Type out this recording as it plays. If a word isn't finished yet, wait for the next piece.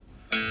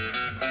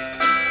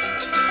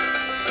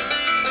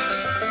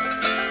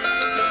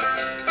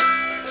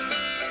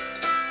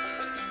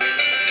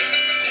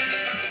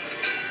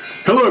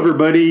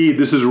everybody.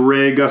 This is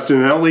Ray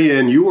Gustinelli,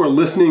 and you are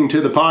listening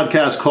to the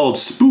podcast called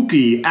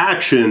Spooky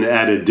Action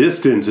at a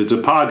Distance. It's a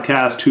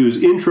podcast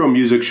whose intro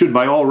music should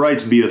by all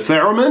rights be a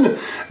theremin,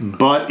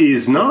 but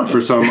is not for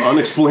some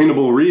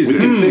unexplainable reason.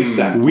 We can fix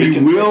that. We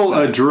will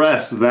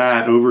address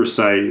that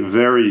oversight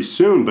very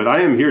soon, but I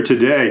am here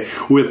today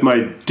with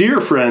my dear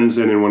friends,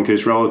 and in one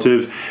case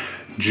relative,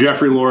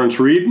 Jeffrey Lawrence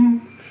Reedon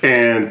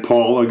and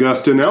Paul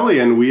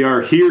Augustinelli, and we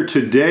are here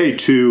today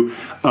to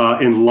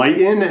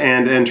enlighten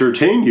and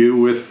entertain you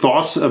with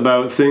thoughts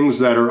about things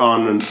that are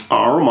on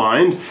our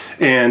mind,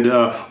 and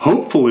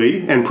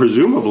hopefully and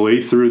presumably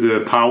through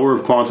the power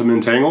of quantum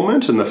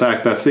entanglement and the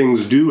fact that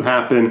things do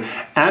happen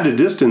at a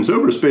distance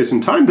over space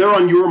and time, they're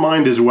on your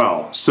mind as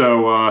well.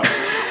 So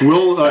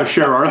we'll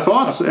share our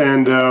thoughts,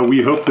 and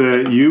we hope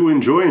that you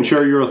enjoy and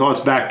share your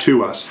thoughts back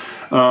to us.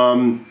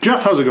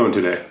 Jeff, how's it going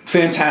today?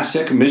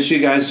 Fantastic. Miss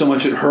you guys so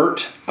much. It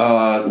hurt.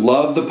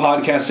 Love the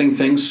podcasting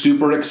thing.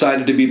 Super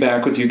excited to be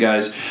back with you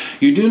guys.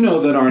 You do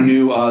know that our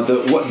new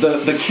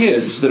the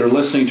kids that are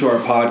listening to our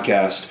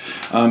podcast,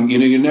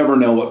 you never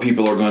know what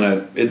people are going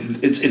to.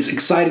 It's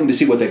exciting to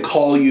see what they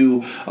call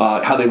you,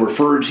 how they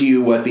refer to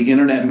you, what the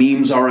internet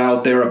memes are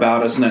out there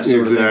about us, and that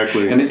sort of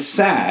thing. And it's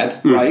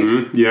sad,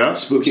 right? Yeah.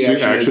 Spooky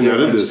action at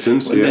a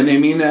distance. Yeah. And they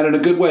mean that in a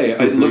good way.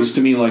 It looks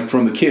to me like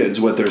from the kids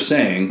what they're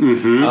saying.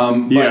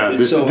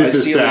 This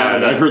is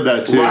sad. I've heard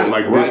that too.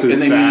 This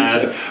is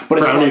sad. But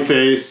frowny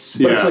face.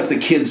 But it's like the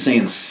kids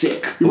saying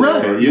sick.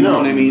 Right. You know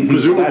what I mean?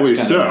 Presumably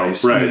so.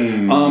 Nice. Right.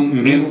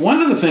 And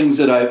one of the things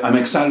that I'm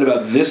excited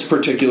about this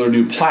particular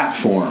new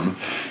platform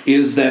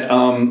is that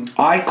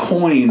I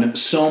coin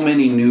so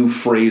many new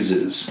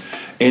phrases.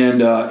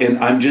 And I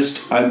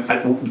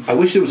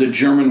wish there was a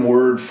German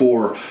word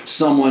for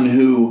someone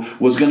who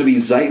was going to be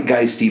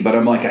zeitgeisty, but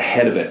I'm like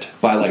ahead of it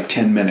by like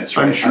 10 minutes.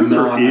 Right? I'm sure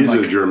there is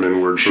a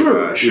German word for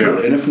that. Sure.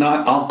 Yeah. And if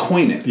not, I'll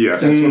coin it.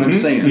 Yes. That's what I'm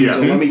saying. Yeah.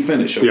 So let me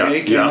finish, okay?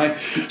 Yeah. Can I?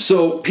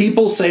 So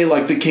people say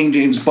like the King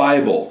James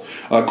Bible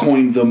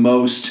coined the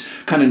most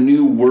kind of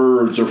new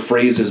words or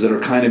phrases that are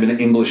kind of in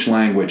English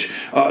language.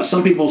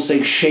 Some people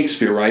say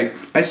Shakespeare, right?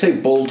 I say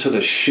bull to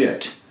the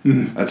shit.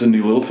 That's a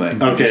new little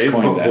thing. Okay,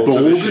 bull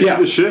to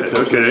the shit.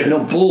 Okay.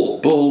 No, bull.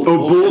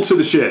 Oh, bull to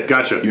the shit.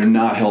 Gotcha. You're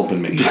not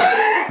helping me.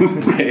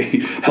 Ray,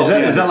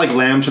 is that like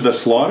lamb to the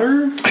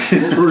slaughter?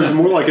 Or is it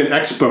more like an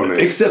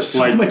exponent? Except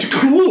so much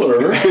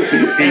cooler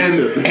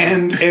and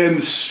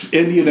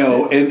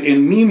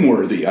meme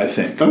worthy, I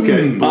think.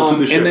 Okay. Bull to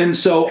the shit. And then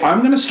so I'm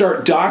going to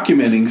start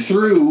documenting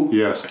through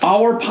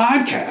our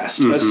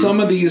podcast some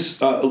of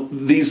these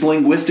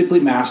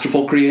linguistically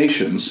masterful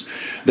creations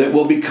that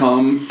will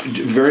become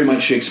very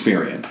much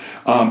Shakespearean.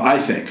 I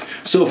think.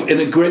 So,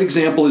 and a great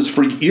example is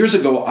for years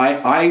ago,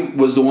 I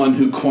was the one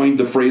who coined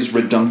the phrase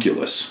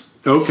redunculous.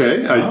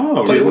 Okay,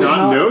 I did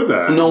not know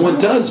that. No one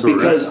does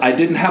because I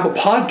didn't have a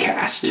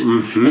podcast.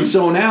 And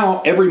so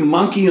now every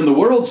monkey in the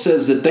world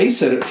says that they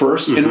said it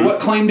first. And what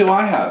claim do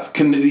I have?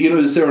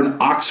 Is there an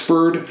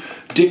Oxford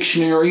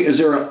dictionary? Is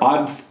there an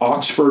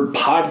Oxford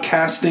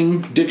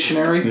podcasting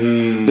dictionary?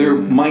 There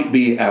might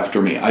be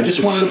after me. I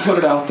just wanted to put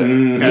it out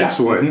there.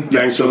 Excellent.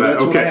 Thanks for that.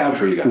 That's what I have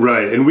for you guys.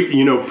 Right, and we,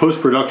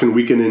 post-production,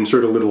 we can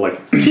insert a little like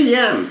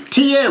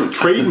TM,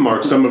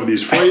 trademark some of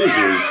these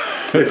phrases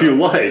if you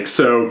like.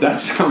 So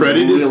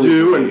credit is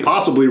due, and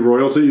possibly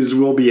royalties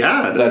will be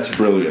had. That's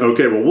brilliant.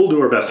 Okay, well, we'll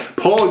do our best.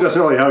 Paul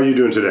Augustinelli, how are you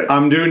doing today?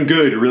 I'm doing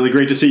good. Really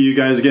great to see you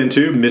guys again,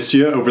 too. Missed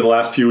you over the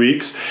last few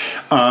weeks.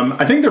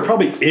 I think there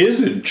probably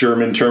is a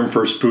German term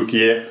for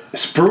spooky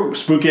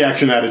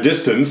action at a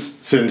distance,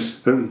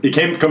 since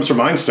it comes from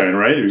Einstein,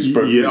 right?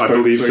 I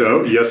believe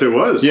so. Yes, it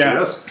was. Yeah.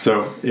 Yes.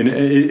 So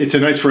it's a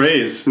nice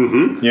phrase.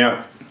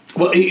 Yeah.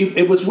 Well,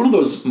 it was one of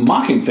those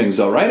mocking things,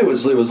 though, right? It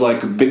was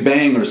like Big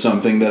Bang or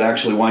something that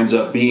actually winds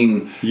up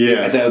being.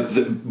 Yes.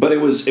 But it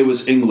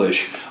was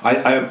English.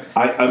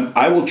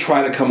 I will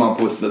try to come up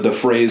with the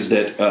phrase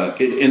that,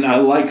 and I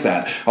like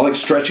that. I like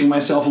stretching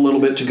myself a little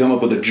bit to come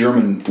up with a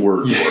German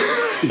word for it.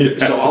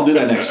 Yes. So I'll do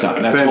that next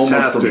time. That's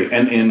fantastic. Homework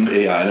for me. And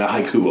a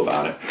haiku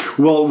about it.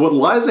 Well, what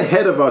lies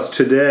ahead of us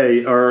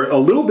today are a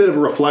little bit of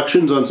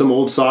reflections on some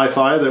old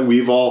sci-fi that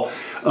we've all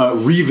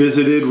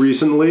revisited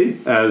recently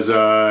as,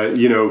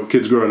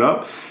 kids growing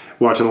up,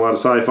 watching a lot of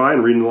sci-fi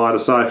and reading a lot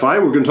of sci-fi.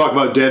 We're going to talk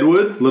about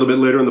Deadwood a little bit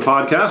later in the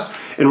podcast,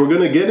 and we're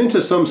going to get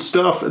into some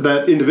stuff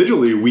that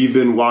individually we've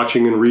been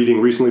watching and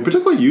reading recently,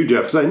 particularly you,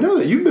 Jeff, because I know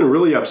that you've been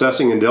really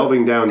obsessing and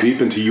delving down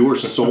deep into your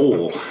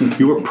soul,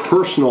 your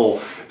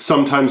personal,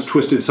 sometimes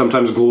twisted,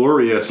 sometimes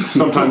glorious,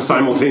 sometimes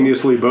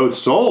simultaneously both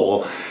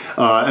soul,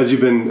 as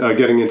you've been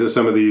getting into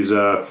some of these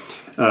books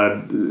and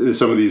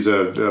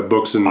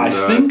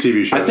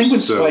TV shows. I think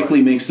when Spike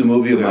Lee makes the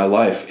movie of my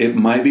life, it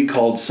might be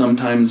called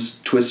Sometimes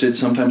Twisted,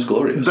 Sometimes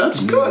Glorious. That's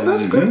good.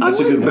 That's good.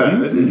 That's a good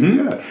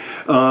one. Yeah.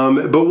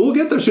 But we'll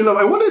get there soon enough.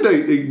 I wanted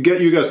to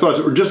get you guys' thoughts.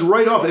 Just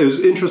right off, it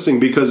was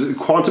interesting because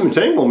quantum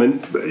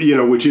entanglement,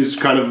 which is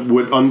kind of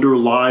what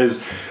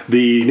underlies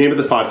The name of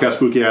the podcast,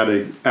 Spooky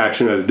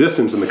Action at a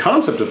Distance, and the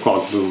concept of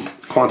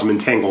quantum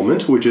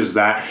entanglement, which is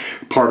that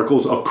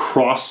particles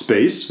across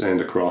space and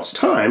across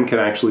time can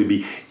actually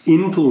be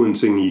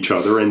influencing each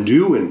other and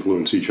do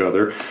influence each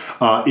other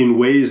in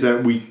ways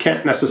that we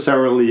can't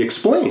necessarily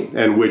explain,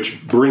 and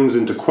which brings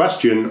into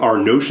question our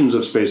notions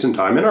of space and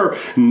time and our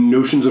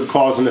notions of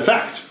cause and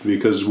effect.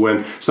 Because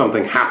when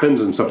something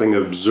happens and something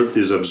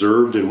is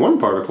observed in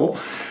one particle,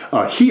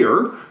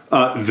 here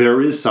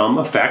there is some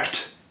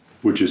effect,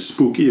 which is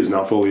spooky, is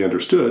not fully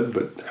understood,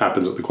 but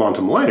happens at the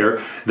quantum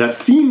layer, that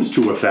seems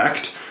to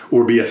affect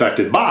or be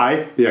affected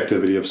by the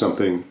activity of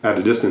something at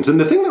a distance. And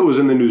the thing that was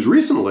in the news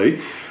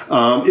recently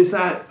is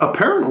that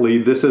apparently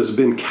this has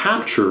been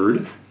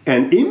captured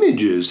and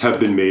images have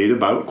been made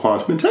about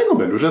quantum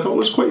entanglement, which I thought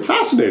was quite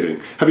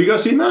fascinating. Have you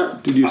guys seen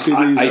that? Did you see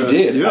these? I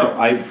did.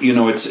 Yeah.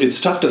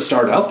 It's tough to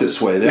start out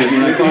this way. I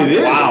mean, I thought, It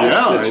is, wow,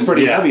 yeah. it's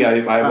pretty heavy.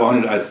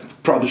 I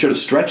probably should have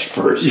stretched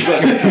first.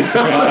 But,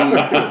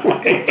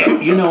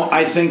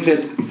 I think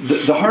that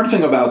the hard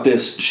thing about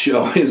this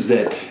show is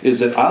that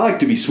I like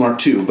to be smart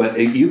too, but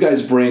you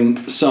guys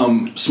bring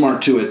some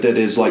smart to it that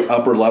is like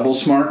upper level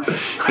smart,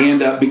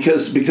 and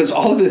because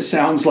all of this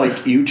sounds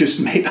like you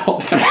just made all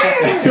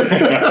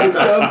that. It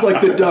sounds like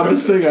the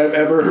dumbest thing I've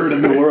ever heard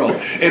in the world,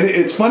 and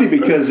it's funny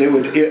because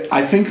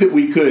I think that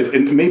we could,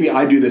 and maybe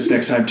I do this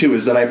next time too,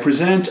 is that I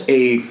present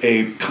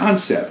a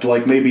concept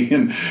like maybe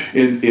in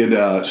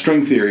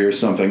string theory or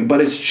something, but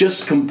it's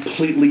just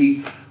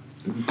completely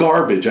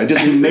garbage. I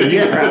just make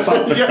it crap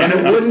up, and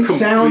it wouldn't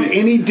sound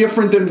any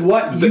different than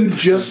what you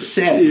just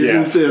said.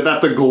 Isn't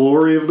that the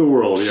glory of the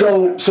world?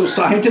 So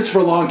scientists for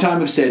a long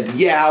time have said,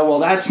 yeah, well,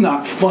 that's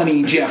not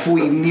funny, Jeff.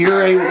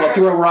 You're able to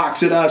throw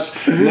rocks at us.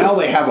 Now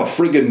they have a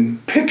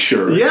friggin'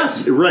 picture.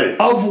 Yes, right.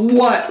 Of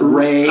what,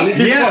 Ray?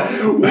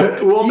 Yes.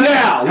 Well,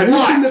 yeah. Have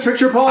you seen the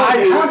picture, Paul? I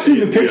have seen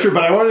the picture,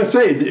 but I want to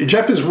say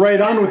Jeff is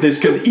right on with this,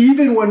 because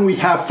even when we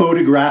have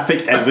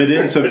photographic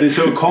evidence of this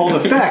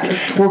so-called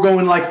effect, we're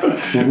going like,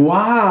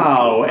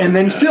 wow, and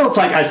then still it's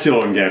like, I still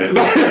don't get it.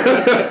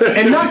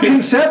 And not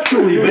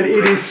conceptually, but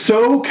it is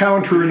so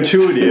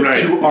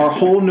counterintuitive to our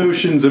whole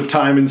notions of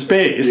time and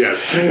space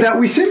that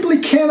we simply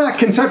cannot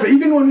conceptualize.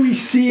 Even when we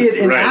see it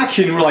in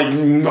action, we're like,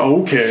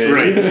 okay.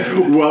 Right.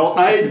 Well,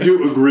 I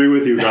do agree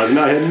with you guys, and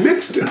I had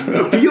mixed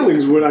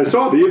feelings when I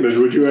saw the image,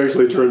 which you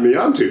actually turned me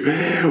on to,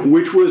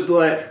 which was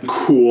like,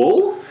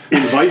 cool,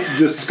 invites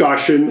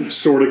discussion,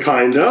 sort of,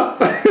 kinda.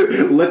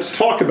 Let's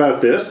talk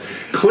about this.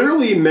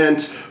 Clearly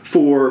meant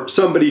for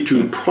somebody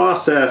to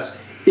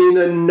process in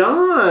a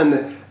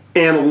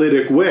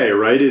non-analytic way,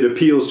 right? It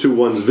appeals to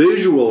one's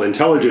visual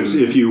intelligence,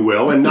 if you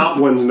will, and not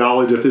one's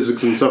knowledge of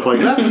physics and stuff like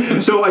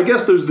that. So I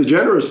guess there's the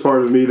generous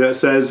part of me that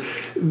says,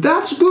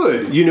 that's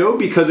good,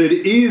 because it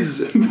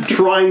is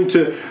trying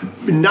to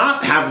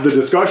not have the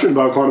discussion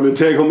about quantum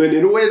entanglement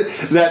in a way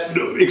that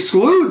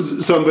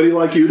excludes somebody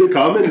like you to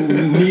come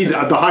and need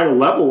the higher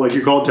level, like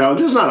you call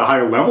intelligence, not a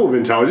higher level of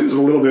intelligence,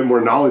 a little bit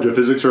more knowledge of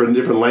physics or a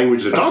different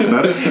language to talk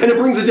about it, and it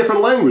brings a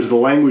different language, the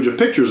language of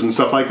pictures and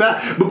stuff like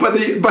that. But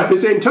by the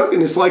same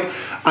token, it's like,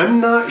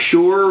 I'm not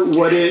sure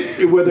whether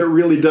it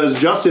really does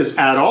justice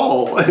at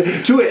all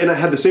to it. And I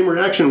had the same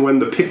reaction when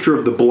the picture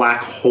of the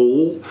black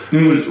hole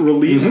was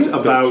released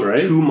about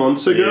 2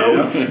 months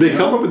ago. Yeah. They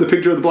come up with a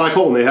picture of the black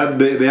hole, and they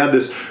had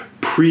this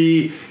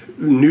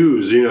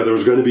pre-news, there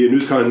was going to be a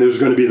news con, and there was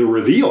going to be the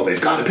reveal. They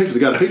got a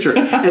picture.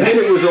 And then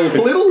it was a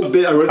little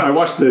bit, I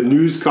watched the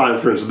news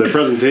conference, the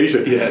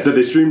presentation that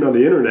they streamed on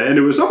the internet, and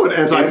it was somewhat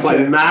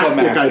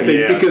anticlimactic, I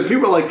think, because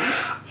people were like,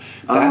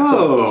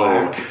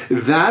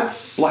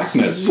 that's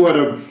blackness. What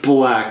a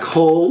black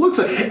hole looks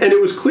like. And it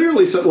was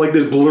clearly like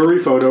this blurry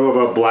photo of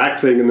a black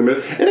thing in the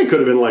middle. And it could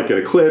have been like an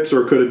eclipse,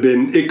 or it could have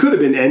been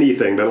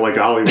anything that like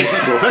a Hollywood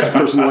visual effects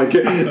person, like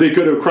they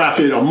could have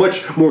crafted a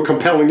much more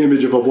compelling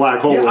image of a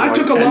black hole. Yeah, I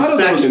took a lot of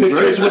those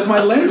pictures with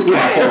my lens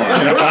cap on.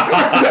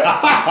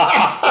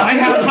 I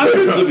have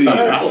hundreds of these.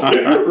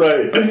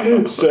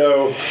 Right.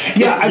 So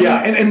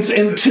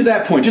and to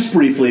that point, just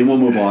briefly, and we'll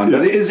move on.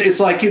 But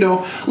it's like,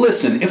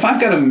 listen, if I've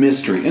got a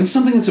mystery and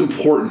something that's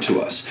important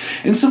to us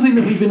and something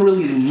that we've been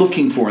really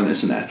looking for in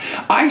this and that,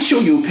 I show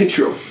you a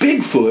picture of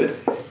Bigfoot,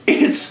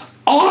 it's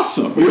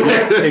awesome.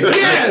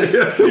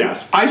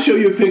 Yes. I show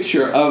you a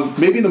picture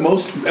of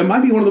it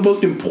might be one of the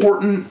most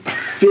important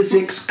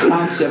physics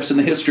concepts in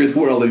the history of the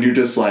world, and you're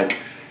just like,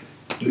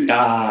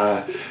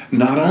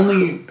 not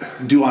only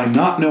do I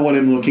not know what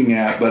I'm looking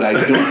at, but I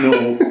don't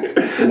know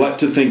what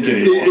to think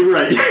anymore.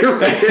 Right.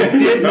 It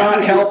did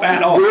not help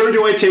at all. Where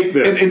do I take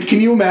this? And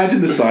can you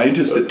imagine the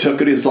scientist that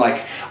took it is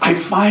like, I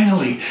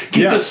finally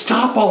get to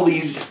stop all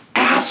these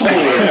assholes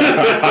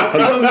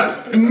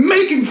assholes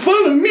making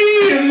fun of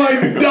me and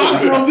my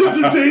doctoral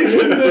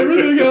dissertation and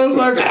everything else.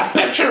 I've got a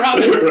picture of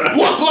it.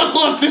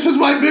 Look, this is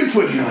my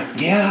Bigfoot. And you're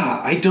like,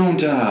 yeah, I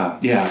don't,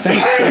 yeah,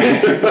 thanks.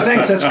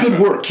 Thanks, that's good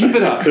work. Keep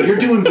it up. You're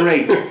doing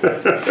great.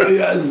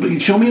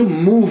 Show me a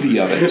movie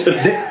of it.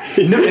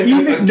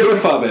 A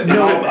GIF of it.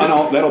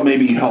 That'll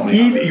maybe help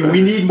me.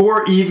 We need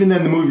more even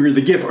than the movie or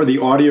the GIF or the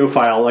audio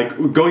file.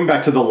 Like going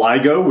back to the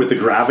LIGO with the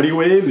gravity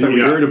waves that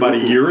we heard about a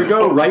year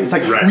ago, right? It's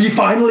like, we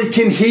finally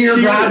can hear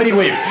gravity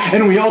waves.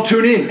 And we all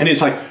tune in, and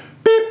it's like,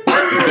 beep.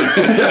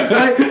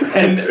 Right?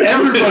 And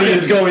everybody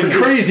is going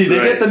crazy. They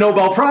get the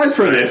Nobel Prize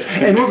for this.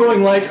 And we're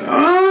going like,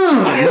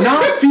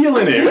 not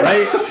feeling it,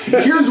 right?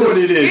 Here's what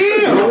it is.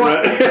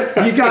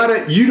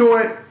 You know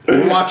what?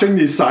 We're watching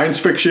these science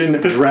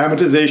fiction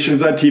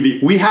dramatizations on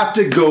TV. We have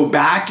to go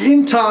back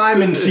in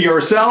time and see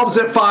ourselves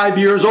at 5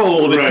 years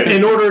old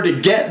in order to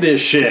get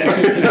this shit.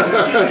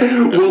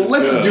 Well,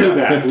 let's do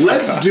that.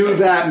 Let's do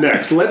that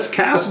next. Let's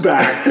cast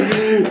back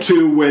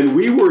to when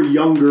we were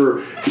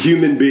younger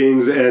human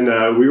beings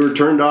and we were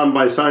turned on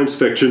by science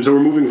fiction. So we're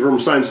moving from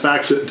science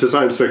fiction to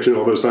science fiction,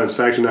 although science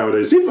fiction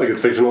nowadays seems like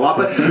it's fiction a lot.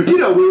 But, we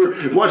were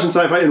watching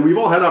sci-fi, and we've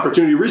all had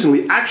opportunity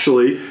recently,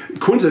 actually,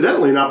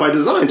 coincidentally, not by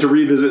design, to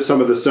revisit some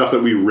of the stuff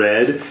that we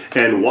read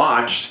and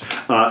watched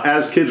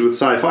as kids with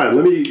sci-fi.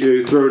 Let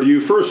me throw it to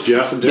you first,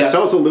 Jeff.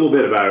 Tell us a little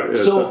bit about it.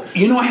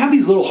 I have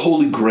these little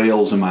holy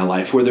grails in my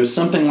life where there's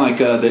something like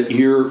that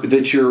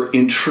you're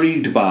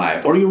intrigued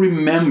by or you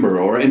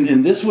remember,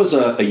 and this was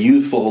a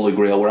youthful holy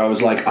grail where I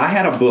was like, I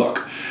had a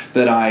book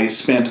that I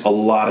spent a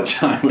lot of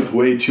time with,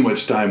 way too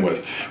much time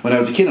with, when I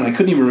was a kid, and I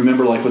couldn't even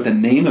remember what the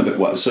name of it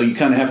was. So you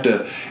kind of have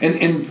to,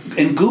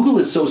 and Google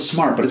is so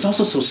smart, but it's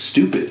also so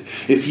stupid.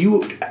 If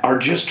you are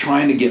just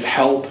trying to get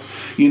help,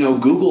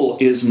 Google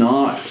is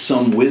not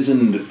some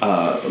wizened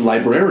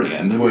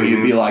librarian where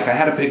you'd be like, I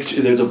had a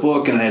picture, there's a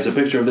book and it has a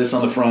picture of this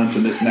on the front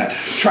and this and that.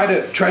 Try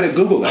to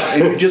Google that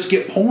and you just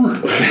get porn.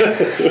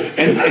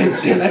 and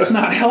that's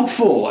not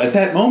helpful at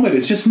that moment.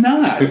 It's just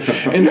not.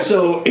 And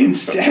so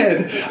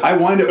instead, I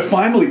wind up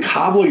finally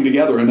cobbling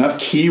together enough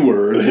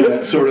keywords and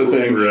that sort of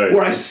thing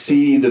where I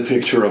see the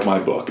picture of my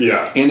book.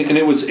 Yeah.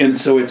 And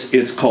so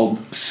it's called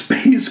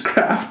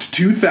Spacecraft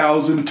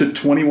 2000 to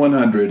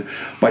 2100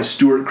 by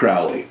Stuart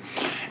Crowley.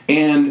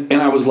 And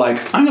I was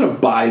like, I'm going to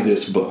buy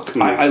this book.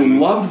 I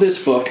loved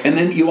this book. And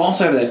then you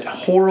also have that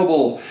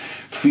horrible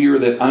fear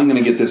that I'm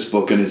going to get this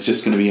book and it's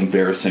just going to be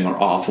embarrassing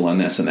or awful and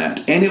this and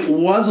that. And it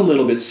was a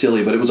little bit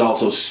silly, but it was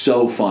also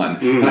so fun.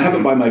 And I have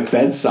it by my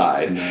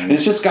bedside. And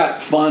it's just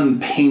got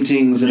fun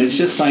paintings and it's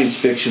just science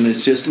fiction.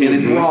 It's just, and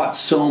it brought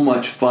so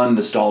much fun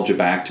nostalgia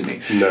back to me.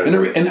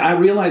 Nice. And I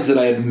realized that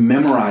I had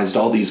memorized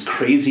all these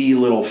crazy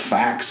little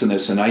facts in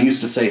this. And I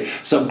used to say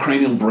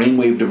subcranial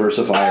brainwave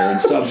diversifier and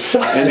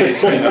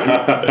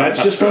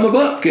that's just from the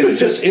book. And it's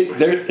just,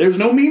 there's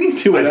no meaning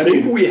to it. I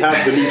think we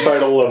have the new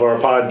title of our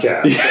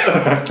podcast.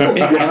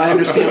 And I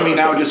understand we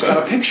now just got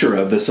a picture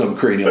of the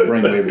subcranial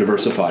brainwave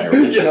diversifier,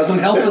 which doesn't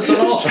help us at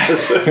all.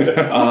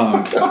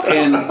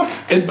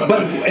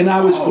 And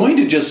I was going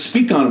to just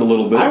speak on it a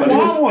little bit. I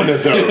want one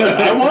of those.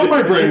 I want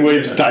my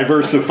brainwaves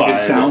diversified. It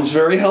sounds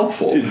very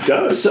helpful. It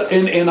does. So,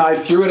 and I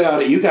threw it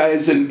out at you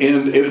guys, and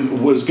it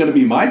was going to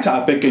be my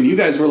topic, and you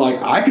guys were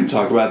like, I can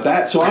talk about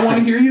that. So I want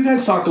to hear you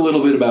guys talk a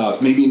little bit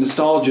about maybe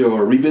nostalgia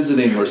or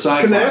revisiting or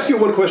sci-fi. Can I ask you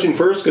one question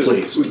first? Because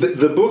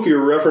the book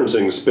you're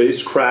referencing,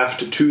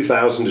 Spacecraft 2000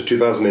 to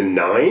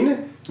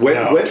 2009? When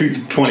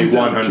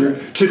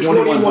 2100. To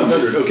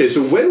 2100. Okay,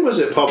 so when was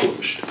it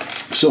published?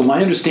 So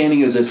my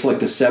understanding is it's like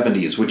the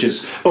 70s, which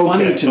is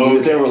funny to me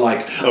that they were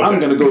like, I'm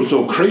going to go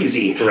so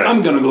crazy. Right.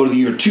 I'm going to go to the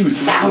year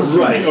 2000.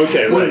 Right,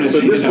 okay, right. So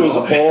this was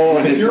all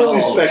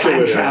purely speculative.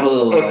 Time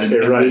travel,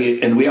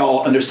 and we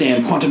all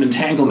understand quantum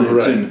entanglement.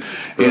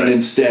 And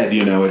instead,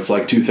 it's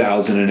like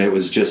 2000, and it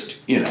was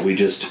just,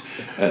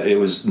 it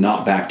was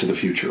not Back to the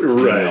Future.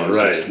 Right.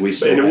 Just, we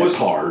still had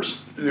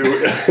cars.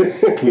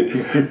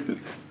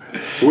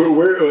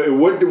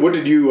 What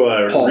did you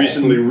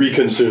recently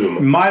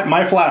reconsume?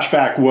 My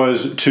flashback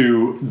was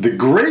to the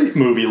great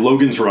movie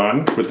Logan's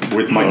Run with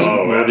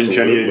Michael Moore and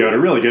Jenny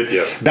Agutter. Really good.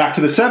 Yeah. Back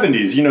to the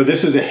 70s.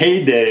 This is a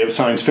heyday of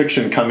science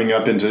fiction coming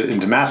up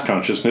into mass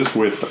consciousness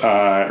with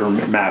or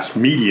mass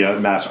media,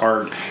 mass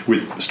art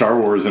with Star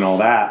Wars and all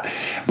that.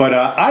 But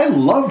I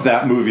loved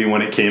that movie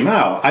when it came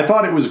out. I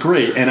thought it was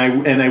great, and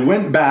I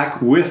went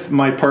back with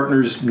my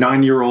partner's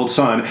 9-year-old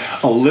son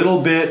a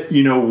little bit,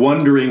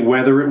 wondering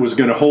whether it was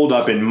going to hold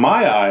up in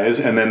my eyes,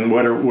 and then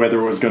whether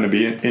it was going to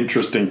be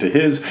interesting to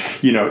his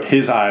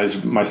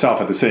eyes, myself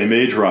at the same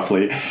age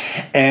roughly.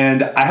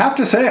 And I have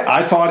to say,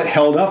 I thought it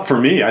held up for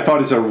me. I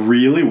thought it's a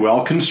really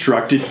well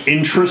constructed,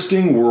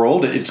 interesting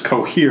world. It's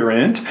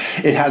coherent.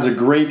 It has a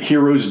great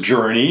hero's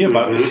journey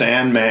about the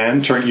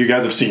Sandman. You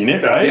guys have seen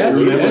it, right?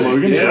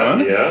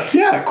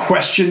 Yeah,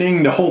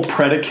 questioning the whole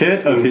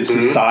predicate of his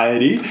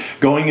society,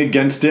 going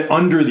against it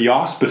under the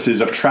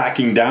auspices of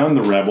tracking down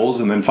the rebels,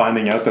 and then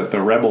finding out that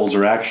the rebels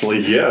are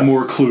actually more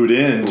more clued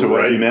in to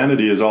what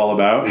humanity is all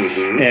about.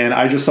 And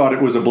I just thought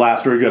it was a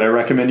blast. Very good. I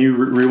recommend you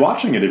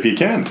rewatching it if you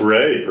can.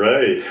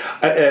 Right.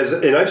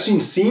 And I've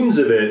seen scenes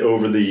of it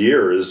over the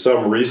years,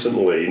 some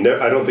recently.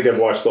 I don't think I've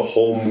watched the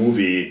whole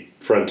movie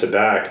front to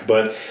back,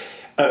 but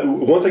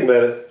one thing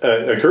that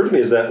occurred to me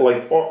is that,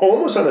 like,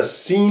 almost on a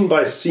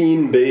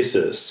scene-by-scene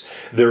basis,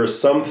 there is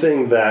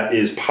something that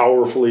is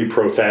powerfully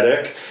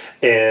prophetic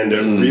and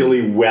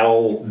really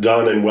well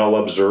done and well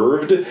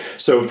observed.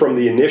 So from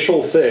the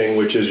initial thing,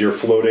 which is you're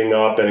floating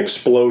up and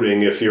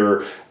exploding if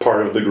you're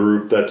part of the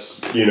group that's,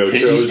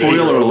 chosen.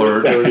 Spoiler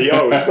alert. But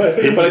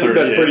I think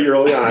that's pretty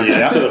early on.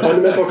 Yeah. So the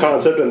fundamental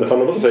concept and the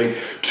fundamental thing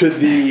to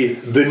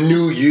the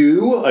new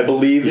you, I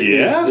believe,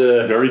 is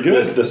the very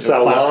good. The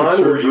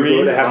salon where you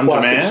go to have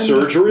plastic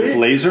surgery.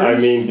 Lasers. I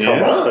mean,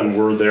 come on,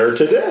 we're there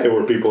today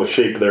where people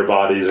shape their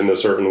bodies in a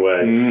certain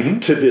way.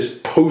 To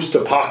this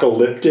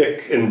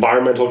post-apocalyptic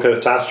environmental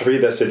catastrophe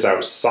that sits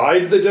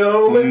outside the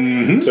dome,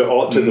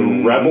 to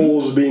the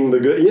rebels being the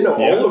good,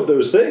 all of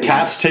those things.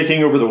 Cats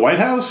taking over the White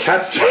House.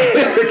 Cats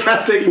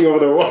taking over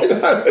the White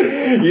House.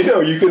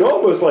 You can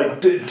almost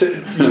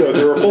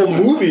there are full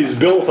movies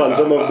built on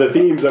some of the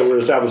themes that were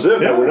established there,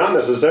 but were not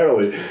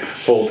necessarily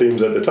full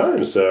themes at the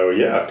time. So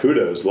yeah,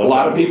 kudos. A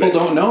lot of people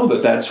don't know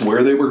that that's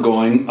where they were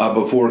going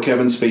before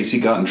Kevin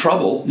Spacey got in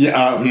trouble.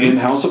 In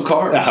House of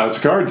Cards. House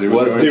of Cards. It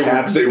was the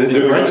cats. They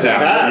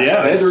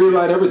had to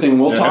rewrite everything.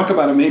 We'll talk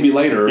about it maybe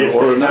later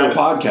or another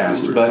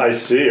podcast. But I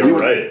see.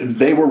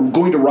 They were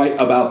going to write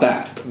about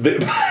that.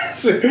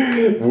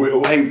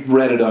 I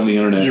read it on the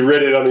internet. You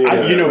read it on the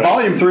internet.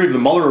 Volume 3 of the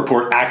Mueller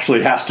report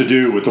actually has to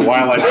do with the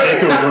wildlife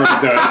takeover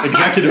of the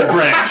executive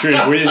branch.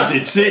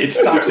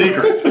 It's top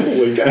secret.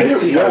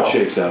 Let's see how it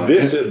shakes out.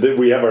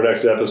 We have our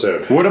next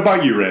episode. What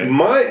about you, Ray?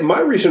 My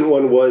recent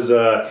one was.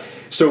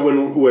 So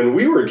when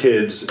we were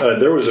kids,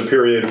 there was a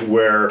period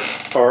where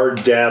our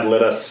dad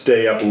let us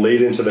stay up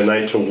late into the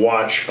night to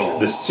watch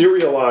the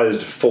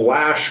serialized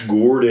Flash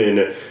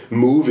Gordon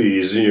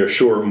movies,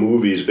 short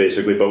movies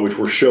basically, but which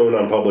were shown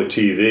on public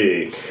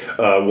TV,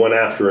 one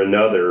after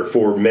another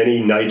for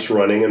many nights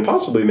running and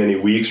possibly many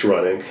weeks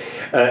running.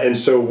 And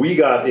so we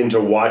got into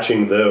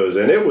watching those,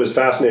 and it was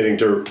fascinating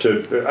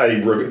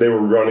they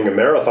were running a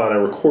marathon. I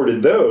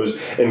recorded those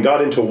and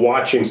got into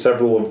watching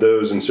several of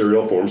those in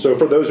serial form. So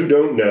for those who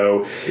don't know,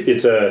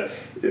 it's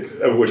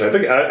which I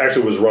think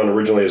actually was run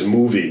originally as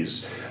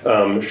movies,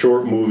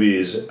 short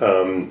movies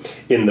in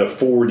the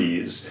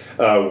 40s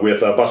with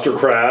Buster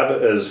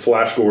Crabbe as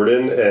Flash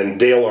Gordon and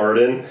Dale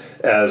Arden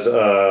as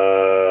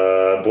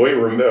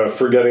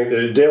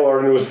forgetting Dale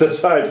Arden was the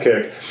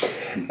sidekick,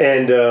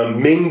 and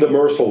Ming the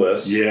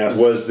Merciless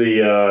was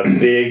the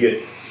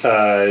big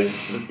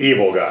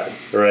evil guy,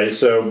 right?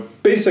 So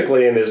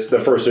basically, the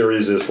first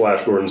series is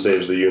Flash Gordon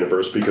saves the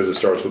universe because it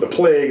starts with a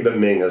plague that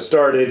Ming has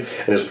started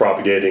and is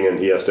propagating, and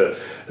he has to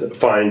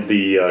find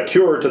the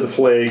cure to the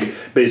plague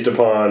based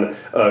upon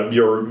a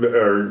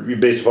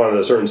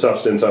certain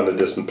substance on a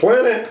distant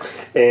planet,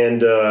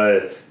 and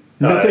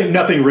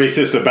nothing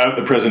racist about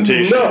the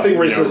presentation. Nothing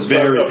racist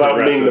about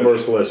Ming the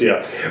Merciless,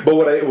 yeah. But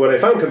what I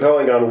found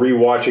compelling on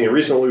rewatching it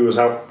recently was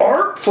how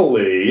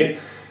artfully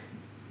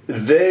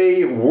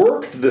they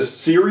worked the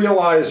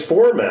serialized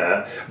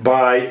format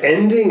by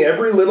ending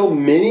every little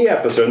mini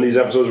episode, and these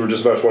episodes were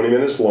just about 20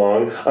 minutes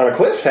long, on a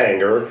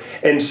cliffhanger,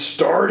 and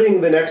starting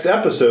the next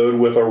episode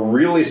with a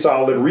really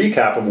solid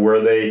recap of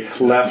where they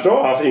left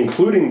off,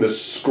 including the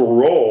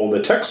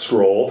text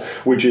scroll,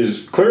 which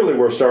is clearly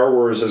where Star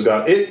Wars has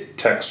got its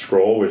text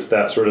scroll, with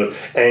that sort of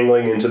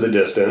angling into the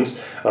distance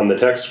on the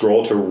text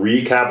scroll to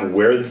recap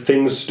where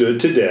things stood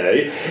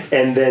today,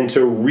 and then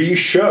to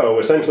re-show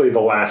essentially the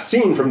last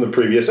scene from the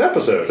previous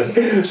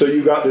episode. So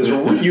you got this,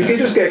 you can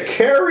just get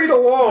carried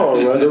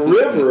along on the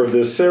river of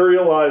this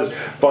serialized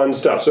fun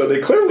stuff. So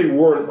they clearly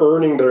weren't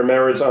earning their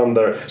merits on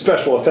the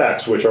special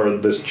effects, which are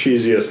this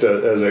cheesiest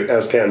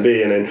as can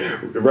be, and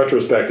in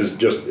retrospect is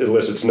just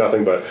elicits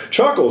nothing but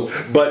chuckles.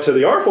 But to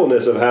the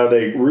artfulness of how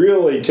they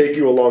really take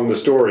you along the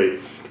story,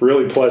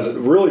 really pleasant,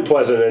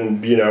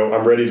 and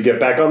I'm ready to get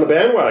back on the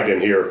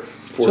bandwagon here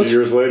 40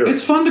 years later.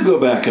 It's fun to go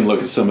back and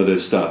look at some of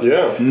this stuff.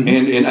 Yeah.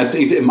 And I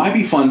think it might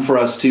be fun for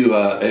us to,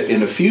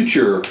 in a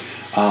future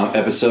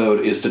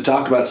episode, is to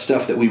talk about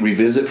stuff that we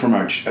revisit from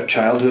our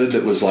childhood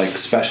that was like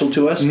special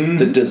to us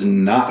that does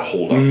not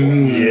hold up well.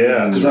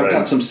 Yeah. Because I've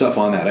got some stuff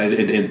on that.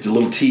 A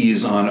little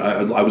tease on,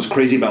 I was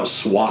crazy about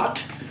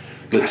SWAT,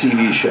 the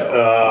TV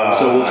show.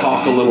 So we'll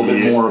talk a little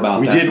bit more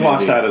about that. We did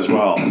watch that as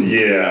well.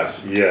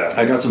 Yes. Yeah.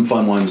 I got some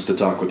fun ones to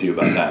talk with you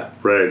about that.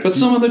 Right. But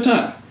some other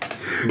time.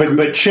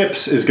 But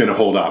Chips is going to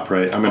hold up,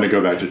 right? I'm going to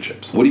go back to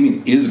Chips. What do you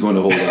mean is going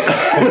to hold up?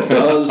 It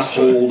does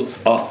hold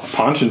up.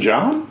 Ponch and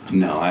John?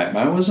 No,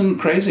 I wasn't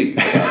crazy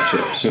about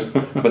Chips.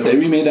 But they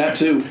remade that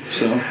too.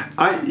 So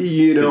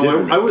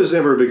I was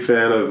never a big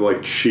fan of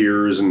like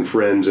Cheers and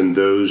Friends and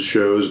those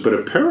shows, but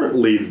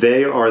apparently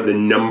they are the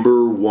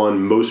 #1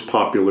 most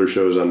popular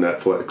shows on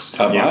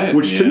Netflix.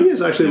 Which to me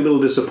is actually a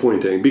little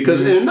disappointing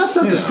because, and that's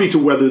not to speak to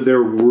whether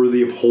they're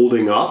worthy of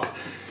holding up.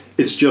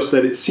 It's just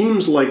that it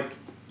seems like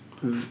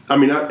I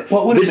mean,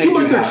 What would they it seem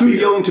make like you they're too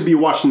happier? young to be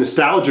watched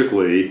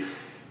nostalgically,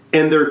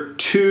 and they're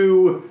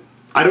too.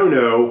 I don't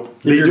know.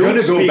 If you're going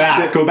to speak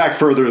go back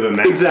further than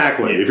that.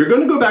 Exactly. If you're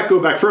going to go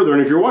back further,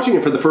 and if you're watching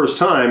it for the first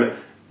time,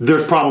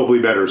 there's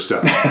probably better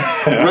stuff.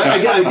 Right?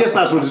 I guess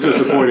that's what's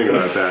disappointing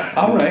about that.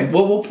 All right.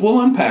 Well,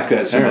 we'll unpack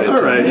that some other time.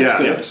 All right, That's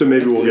yeah. good. So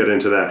maybe we'll get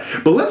into that.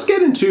 But let's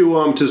get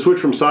into to switch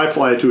from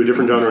sci-fi to a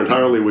different genre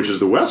entirely, which is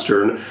the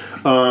Western.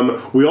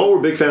 We all were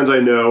big fans, I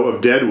know,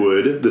 of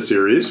Deadwood, the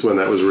series, when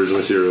that was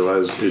originally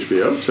serialized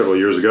HBO several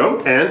years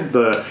ago, and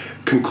the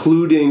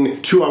concluding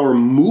 2-hour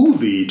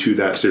movie to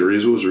that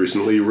series was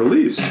recently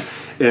released.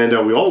 And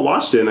we all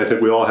watched it, and I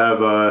think we all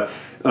have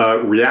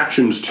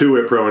reactions to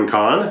it, pro and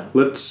con.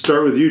 Let's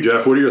start with you,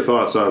 Jeff. What are your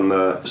thoughts on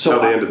how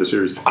they ended the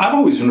series? I've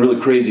always been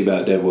really crazy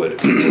about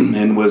Deadwood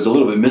and was a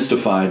little bit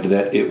mystified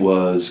that it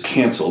was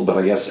canceled, but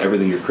I guess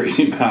everything you're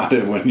crazy about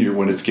it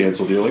when it's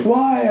canceled, you're like,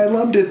 why? I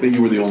loved it, but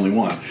you were the only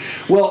one.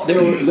 Well,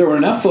 there were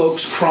enough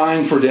folks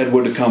crying for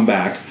Deadwood to come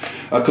back.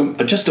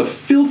 Just a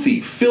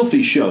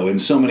filthy show in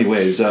so many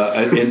ways,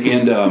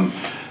 and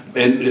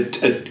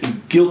a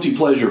guilty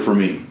pleasure for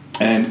me.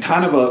 And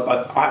kind of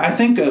I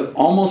think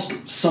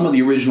almost some of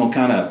the original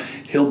kind of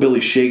hillbilly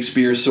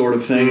Shakespeare sort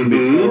of thing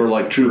before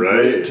like True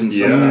Grit and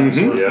some of that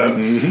sort of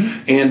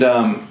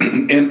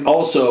thing. And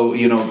also,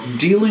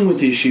 dealing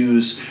with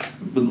issues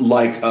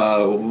like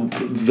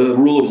the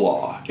rule of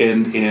law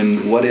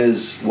and what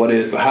is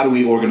how do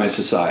we organize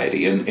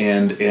society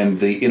and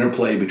the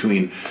interplay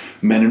between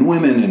men and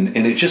women and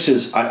it just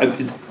is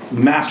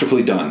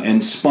masterfully done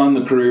and spun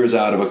the careers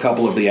out of a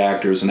couple of the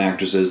actors and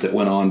actresses that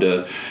went on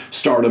to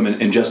stardom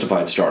and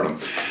justified stardom.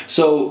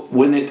 So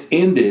when it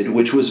ended,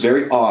 which was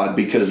very odd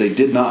because they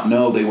did not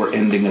know they were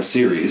ending a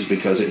series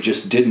because it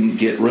just didn't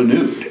get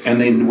renewed. And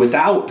then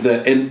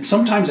and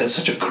sometimes that's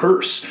such a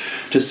curse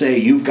to say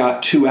you've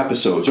got 2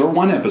 episodes or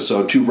 1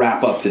 episode to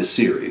wrap up this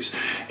series.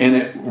 And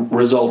it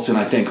results in,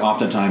 I think,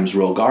 oftentimes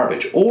real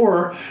garbage.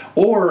 Or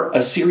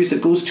a series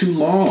that goes too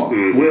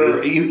long,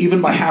 where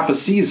even by half a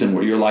season,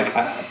 where you're like,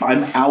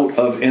 I'm out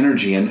of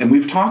energy. And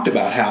we've talked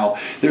about how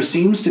there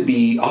seems to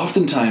be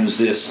oftentimes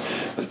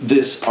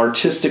this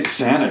artistic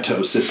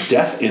thanatos, this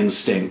death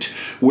instinct,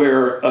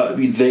 where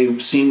they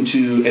seem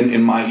to,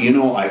 and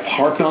I've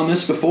harped on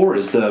this before,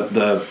 is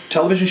the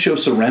television show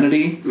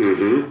Serenity.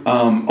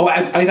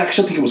 I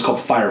actually think it was called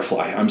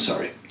Firefly, I'm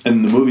sorry,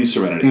 and the movie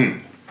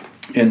Serenity.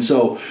 And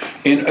so,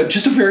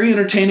 just a very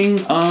entertaining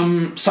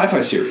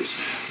sci-fi series.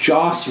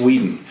 Joss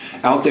Whedon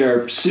out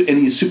there, and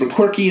he's super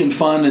quirky and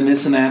fun and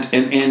this and that,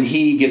 and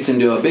he gets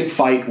into a big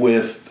fight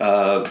with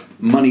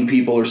money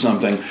people or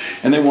something,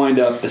 and they wind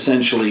up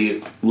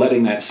essentially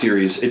letting that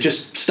series, it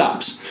just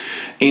stops.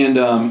 And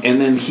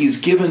then he's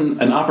given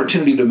an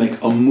opportunity to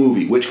make a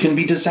movie, which can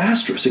be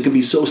disastrous. It can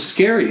be so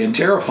scary and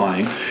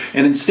terrifying.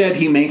 And instead,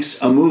 he makes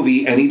a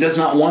movie, and he does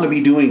not want to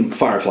be doing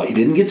Firefly. He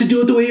didn't get to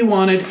do it the way he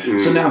wanted,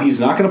 so now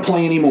he's not going to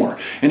play anymore.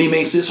 And he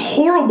makes this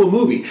horrible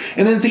movie.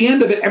 And at the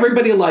end of it,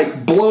 everybody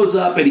blows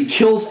up, and he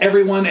kills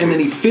everyone, and then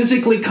he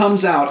physically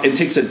comes out and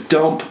takes a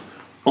dump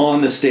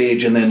on the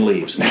stage and then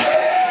leaves.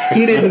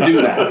 He didn't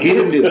do that.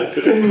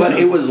 But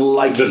it was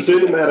like the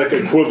cinematic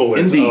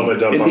equivalent of a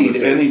dump on the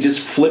stage. And he just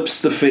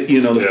flips the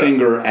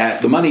finger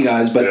at the money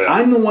guys. But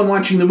I'm the one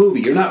watching the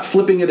movie. You're not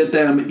flipping it at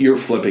them. You're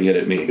flipping it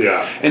at me.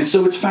 Yeah. And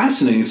so it's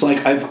fascinating. It's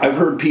like I've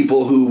heard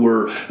people who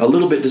were a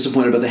little bit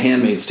disappointed about The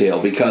Handmaid's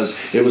Tale because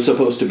it was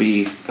supposed to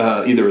be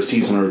either a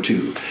season or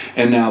 2,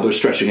 and now they're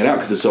stretching it out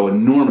because it's so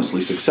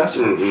enormously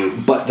successful.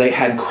 But they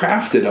had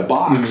crafted a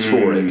box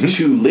for it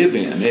to live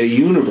in, a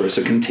universe,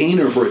 a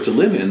container for it to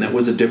live in that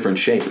was a different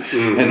shape.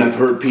 And I've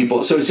heard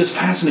people, so it's just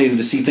fascinating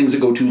to see things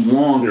that go too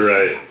long.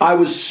 Right. I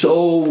was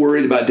so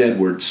worried about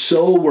Deadwood,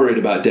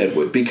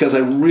 because I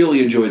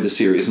really enjoyed the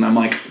series, and I'm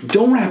like,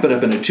 don't wrap it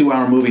up in a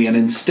 2-hour movie. And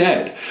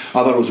instead,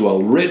 I thought it was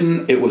well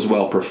written, it was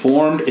well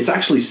performed. It's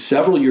actually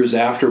several years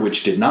after,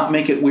 which did not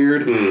make it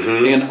weird,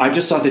 and I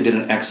just thought they did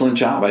an excellent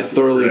job. I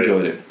thoroughly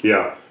enjoyed it.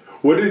 Yeah.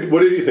 What did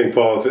you think,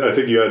 Paul? I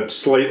think you had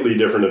slightly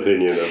different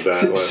opinion of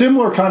that.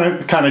 Similar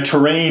kind of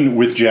terrain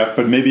with Jeff,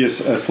 but maybe a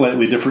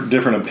slightly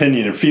different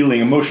opinion and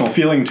emotional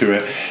feeling to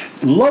it.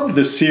 Love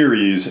the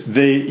series.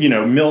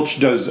 Milch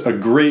does a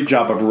great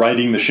job of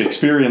writing the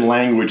Shakespearean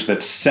language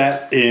that's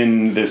set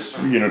in this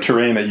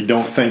terrain that you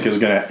don't think is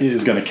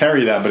gonna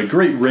carry that, but a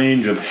great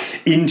range of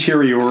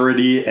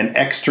interiority and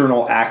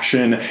external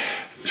action.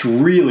 It's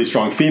really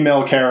strong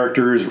female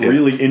characters,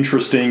 really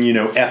interesting,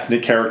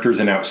 ethnic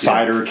characters and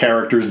outsider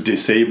characters,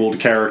 disabled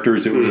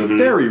characters. It was a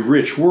very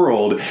rich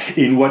world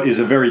in what is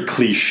a very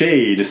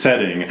cliched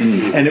setting.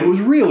 And it was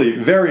really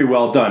very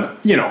well done.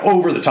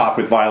 Over the top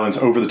with violence,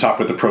 over the top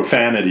with the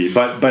profanity,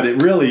 but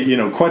it really,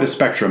 quite a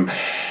spectrum.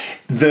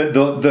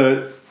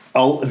 The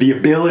the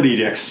ability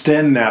to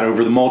extend that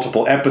over the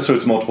multiple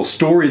episodes, multiple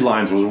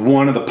storylines was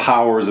one of the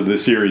powers of the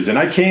series. And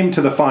I came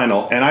to the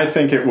final, and I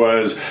think it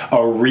was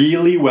a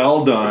really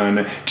well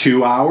done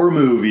 2-hour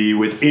movie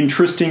with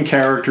interesting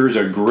characters,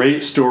 a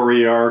great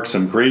story arc,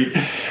 some great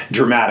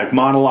dramatic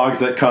monologues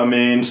that come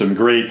in, some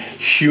great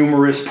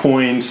humorous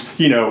points,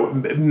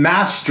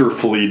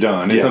 masterfully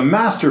done. It's a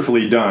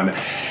masterfully done.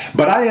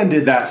 But I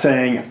ended that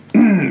saying,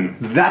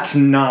 that's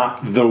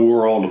not the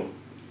world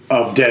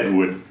of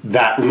Deadwood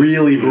that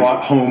really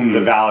brought home the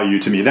value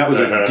to me. That was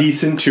a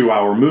decent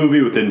 2-hour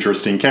movie with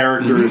interesting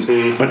characters,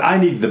 but I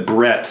need the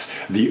breadth,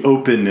 the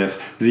openness,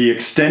 the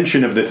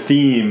extension of the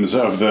themes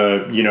of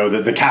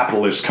the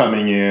capitalists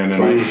coming in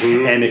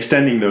and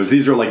extending those.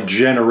 These are like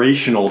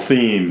generational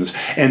themes.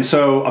 And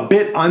so a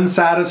bit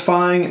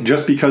unsatisfying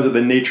just because of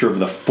the nature of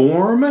the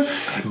form,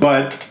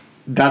 but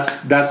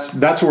that's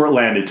where it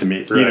landed to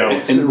me.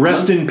 Right. And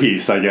rest in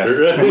peace, I guess.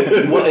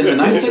 Well, and the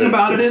nice thing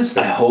about it is,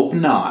 I hope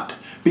not.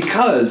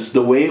 Because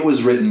the way it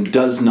was written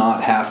does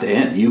not have to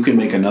end. You can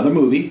make another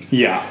movie.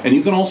 Yeah. And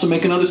you can also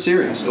make another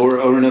series or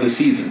another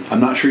season. I'm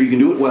not sure you can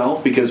do it well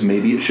because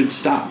maybe it should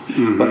stop.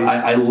 But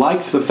I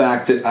liked the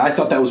fact that I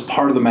thought that was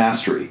part of the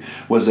mastery,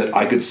 was that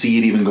I could see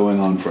it even going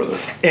on further.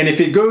 And if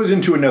it goes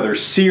into another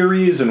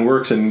series and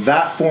works in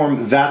that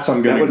form,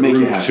 I'm going to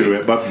groove to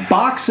it. But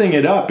boxing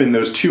it up in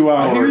those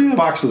 2-hour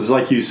boxes,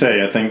 like you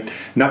say, I think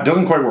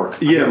doesn't quite work.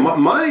 Yeah,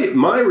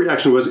 my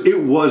reaction was it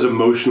was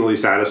emotionally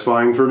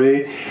satisfying for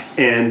me.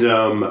 And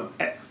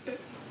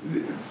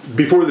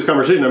before this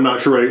conversation, I'm not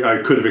sure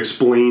I could have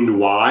explained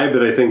why,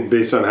 but I think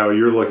based on how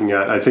you're looking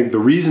at it, I think the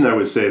reason I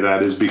would say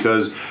that is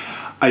because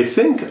I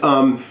think,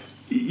 to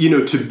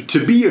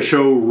be a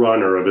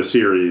showrunner of a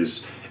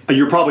series,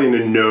 you're probably in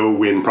a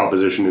no-win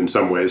proposition in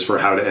some ways for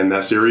how to end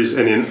that series.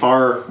 And in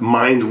our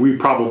minds, we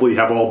probably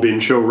have all been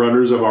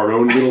showrunners of our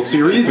own little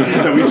series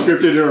that we've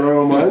scripted in our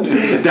own minds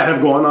that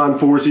have gone on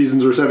 4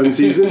 seasons or 7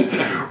 seasons,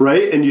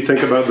 right? And you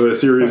think about the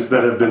series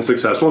that have been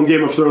successful. And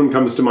Game of Thrones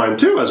comes to mind,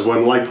 too, as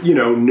one,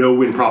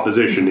 no-win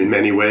proposition in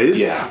many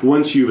ways. Yeah.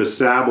 Once you've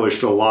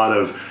established a lot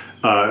of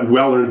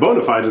well-earned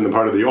bona fides in the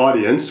part of the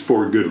audience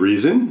for good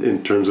reason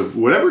in terms of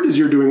whatever it is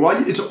you're doing,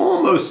 it's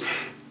almost,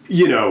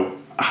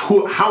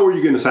 how are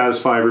you going to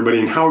satisfy everybody,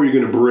 and how are you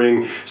going to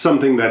bring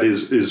something that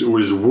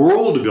is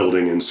world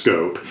building in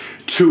scope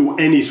to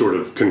any sort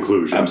of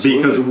conclusion?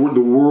 Absolutely. Because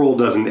the world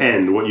doesn't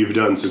end what you've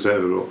done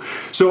successfully.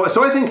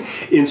 So I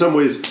think in some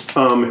ways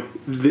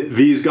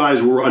these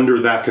guys were under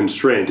that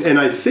constraint, and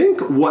I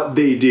think what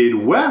they did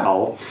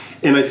well,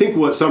 and I think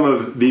what some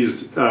of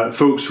these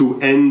folks who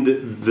end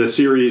the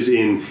series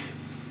in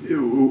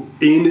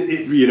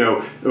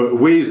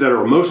ways that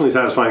are emotionally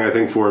satisfying, I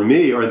think, for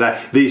me, are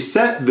that they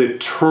set the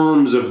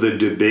terms of the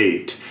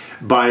debate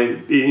by,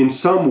 in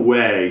some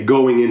way,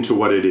 going into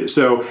what it is.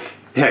 So,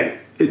 hey,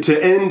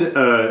 to end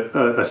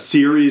a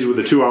series with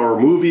the 2-hour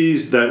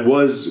movies that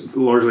was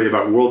largely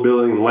about world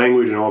building and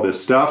language and all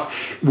this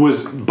stuff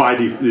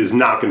is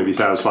not going to be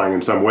satisfying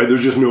in some way.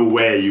 There's just no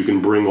way you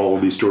can bring all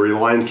of these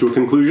storylines to a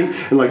conclusion.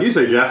 And like you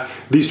say, Jeff,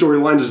 these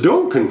storylines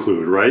don't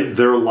conclude, right?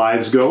 Their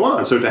lives go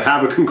on. So to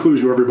have a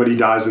conclusion where everybody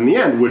dies in the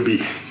end would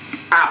be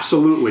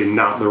absolutely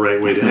not the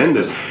right way to end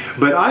this.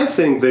 But I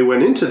think they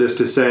went into this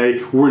to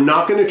say, we're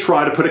not going to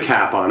try to put a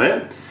cap on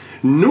it,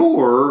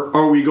 nor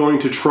are we going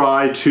to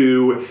try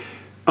to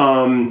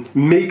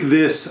make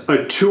this a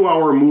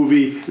 2-hour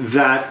movie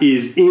that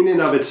is in and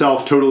of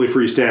itself totally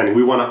freestanding.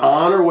 We want to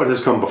honor what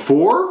has come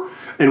before,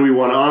 and we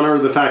want to honor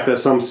the fact that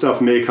some stuff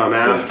may come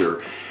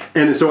after.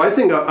 And so I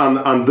think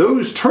on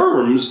those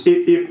terms,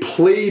 it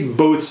played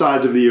both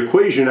sides of the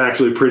equation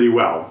actually pretty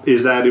well.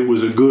 Is that it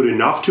was a good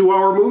enough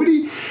 2-hour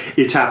movie.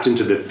 It tapped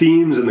into the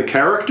themes and the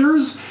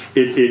characters.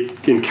 It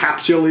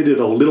encapsulated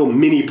a little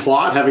mini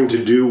plot having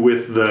to do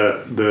with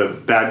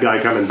the bad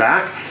guy coming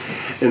back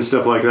and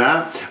stuff like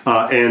that.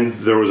 And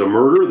there was a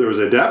murder, there was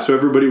a death, so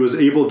everybody was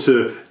able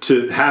to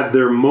have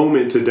their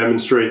moment to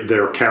demonstrate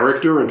their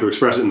character and to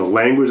express it in the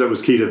language that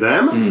was key to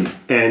them.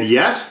 And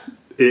yet,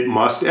 it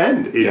must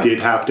end. It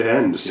did have to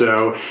end.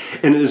 So,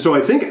 and so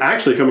I think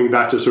actually coming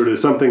back to sort of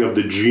something of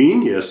the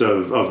genius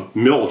of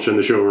Milch and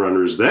the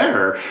showrunners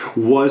there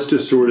was to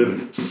sort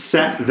of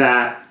set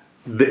that.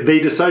 They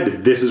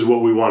decided this is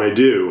what we want to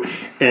do,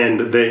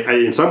 and they,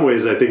 in some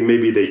ways, I think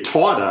maybe they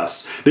taught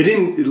us. They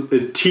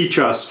didn't teach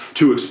us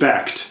to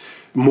expect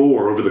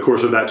more over the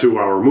course of that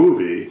 2-hour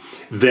movie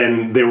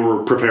than they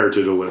were prepared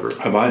to deliver.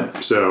 I buy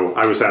it. So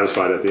I was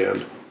satisfied at the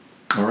end.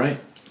 All right.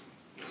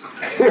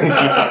 What,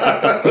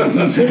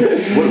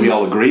 do we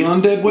all agree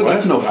on Deadwood?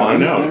 That's no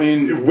fun. I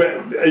mean,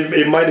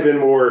 it might have been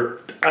more.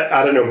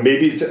 I don't know.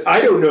 Maybe I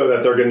don't know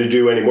that they're going to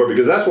do anymore,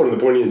 because that's one of the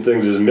poignant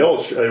things. Is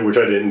Milch, which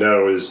I didn't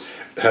know, has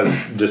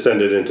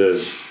descended into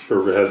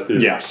suffering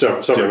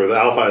with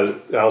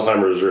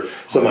Alzheimer's or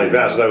something like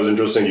that. So that was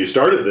interesting. You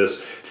started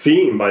this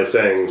theme by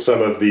saying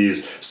some of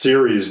these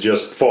series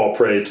just fall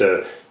prey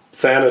to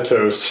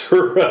Thanatos,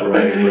 or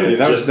Right.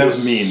 That was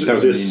mean. That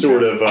was this mean,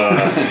 sort of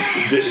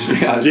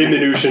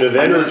diminution of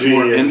energy,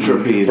 more and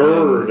entropy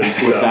verve and with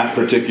stuff. that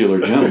particular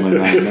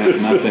gentleman. I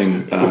meant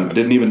nothing.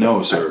 Didn't even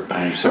know, sir.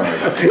 I'm sorry.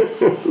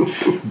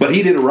 But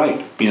he did it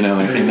right,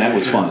 and that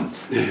was fun.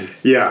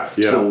 Yeah.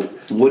 So,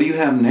 what do you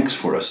have next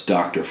for us,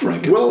 Dr.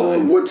 Frankenstein? Well,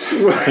 what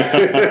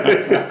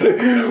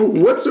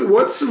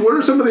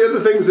are some of the other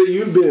things that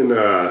you've been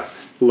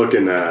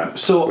looking at?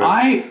 So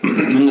I'm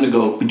going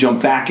to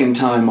jump back in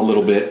time a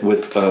little bit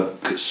with a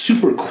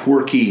super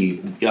quirky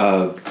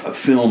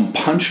film,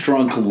 Punch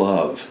Drunk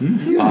Love,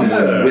 with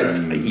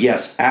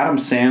Adam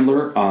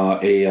Sandler.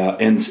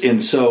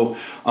 So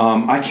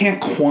I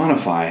can't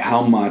quantify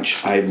how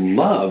much I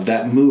love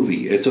that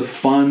movie. It's a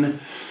fun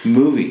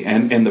movie,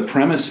 and the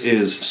premise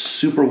is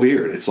super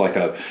weird. It's like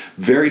a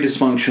very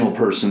dysfunctional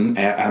person,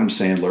 Adam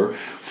Sandler,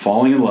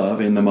 falling in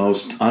love in the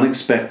most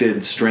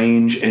unexpected,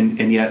 strange, and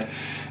yet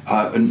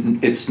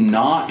it's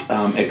not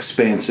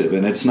expansive,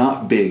 and it's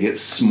not big.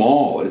 It's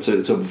small. It's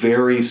a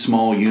very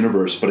small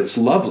universe, but it's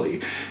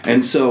lovely.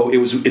 And so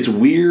it's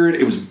weird.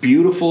 It was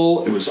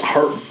beautiful. It was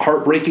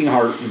heartbreaking,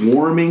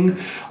 heartwarming.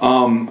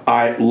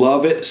 I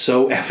love it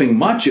so effing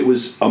much. It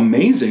was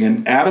amazing.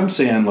 And Adam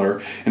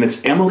Sandler, and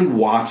it's Emily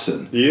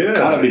Watson. Yeah,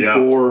 kind of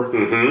before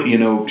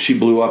she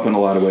blew up in a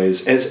lot of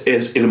ways.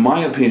 As in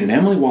my opinion,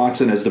 Emily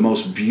Watson is the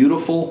most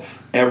beautiful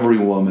every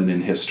woman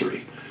in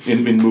history.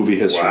 In movie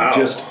history. Wow.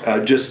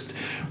 Just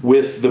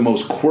with the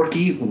most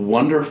quirky,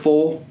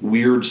 wonderful,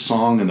 weird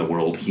song in the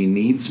world, "He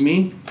Needs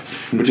Me,"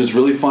 which is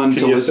really fun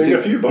to listen to. Sing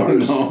a few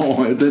bars?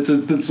 No,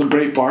 that's a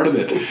great part of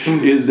it,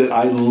 is that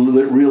I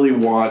really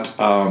want...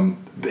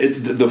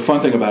 the fun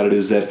thing about it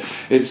is that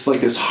it's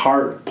like this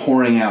heart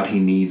pouring out,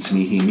 "He needs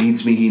me, he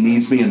needs me, he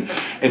needs me,"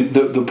 and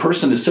the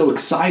person is so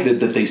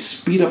excited that they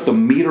speed up the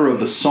meter of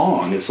the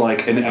song. It's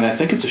like, and I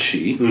think it's a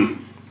she.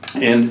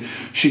 And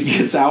she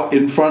gets out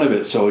in front of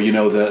it, so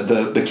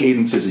the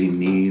cadence is, "He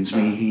needs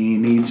me, he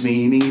needs me,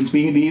 he needs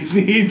me, he needs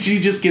me," and she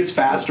just gets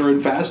faster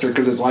and faster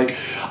because it's like,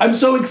 I'm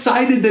so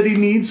excited that he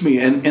needs me,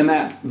 and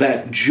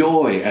that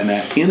joy and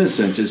that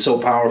innocence is so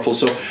powerful.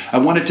 So I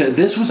wanted to.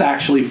 This was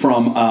actually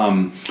from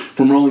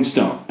Rolling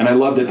Stone, and I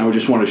loved it, and I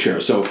just want to share.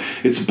 So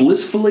it's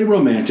blissfully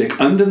romantic,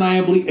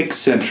 undeniably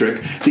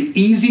eccentric, the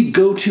easy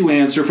go-to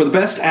answer for the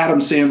best Adam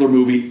Sandler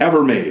movie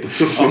ever made,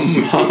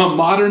 a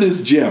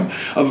modernist gem,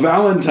 a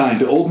Valentine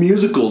to old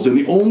musicals, and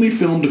the only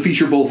film to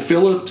feature both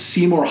Philip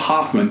Seymour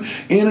Hoffman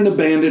and an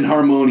abandoned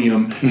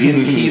harmonium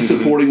in key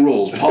supporting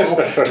roles. Paul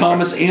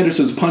Thomas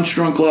Anderson's Punch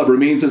Drunk Love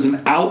remains as an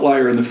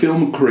outlier in the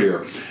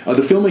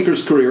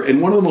filmmaker's career,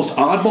 and one of the most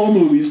oddball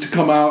movies to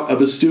come out of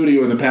the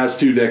studio in the past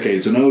 2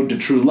 decades. An ode to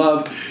true love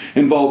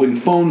involving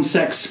phone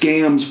sex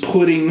scams,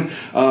 pudding,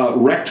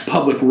 wrecked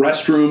public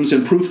restrooms,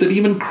 and proof that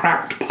even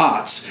cracked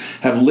pots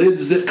have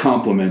lids that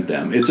complement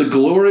them. It's a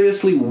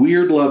gloriously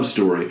weird love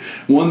story,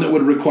 one that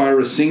would require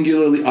a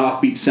singularly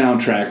offbeat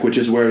soundtrack, which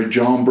is where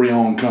John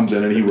Brion comes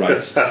in and he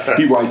writes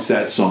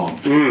that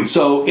song.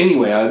 So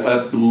anyway,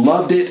 I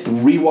loved it,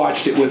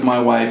 rewatched it with my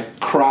wife,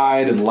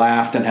 cried and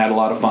laughed and had a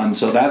lot of fun.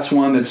 So that's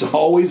one that's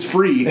always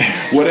free,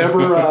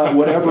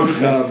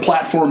 whatever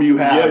platform you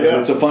have. Yeah.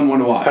 It's a fun one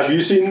to watch. Have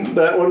you seen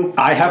that one?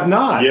 I have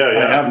not. Yeah.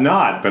 I have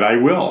not, but I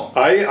will.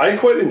 I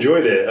quite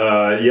enjoyed it.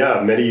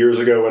 Many years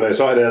ago when I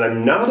saw it, and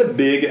I'm not a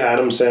big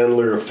Adam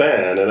Sandler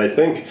fan, and I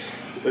think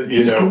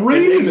He's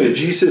great an in it.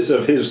 exegesis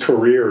of his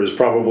career is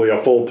probably a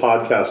full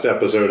podcast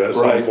episode at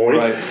some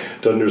point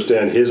to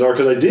understand his arc.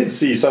 Because I did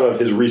see some of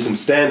his recent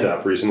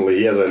stand-up recently.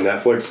 He has a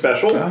Netflix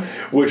special,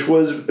 which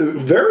was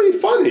very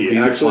funny.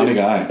 He's a funny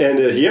guy, and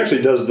he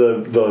actually does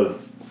the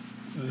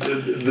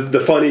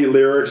funny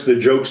lyrics, the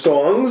joke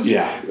songs.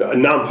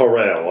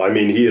 Nonpareil. I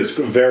mean, he is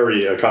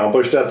very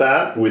accomplished at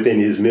that within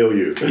his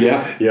milieu.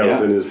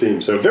 Within his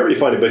theme. So very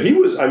funny. But he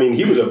was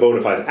a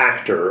bona fide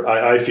actor,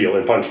 I feel,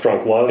 in Punch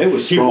Drunk Love. It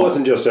was strong. He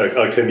wasn't just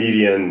a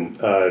comedian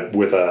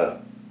with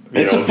a...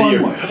 It's a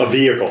fun one. A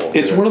vehicle.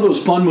 It's one of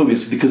those fun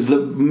movies because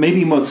one of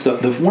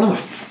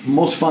the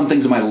most fun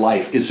things in my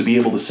life is to be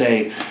able to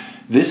say,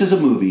 this is a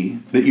movie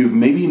that you've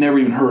maybe never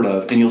even heard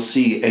of, and you'll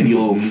see and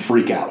you'll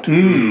freak out.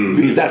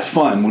 That's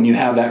fun when you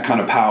have that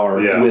kind of power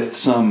with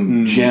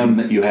some gem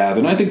that you have,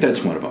 and I think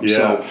that's one of them.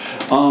 So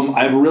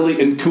I really,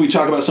 and can we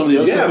talk about some of the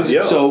other stuff?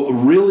 Yeah. So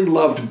really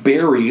loved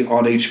Barry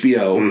on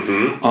HBO,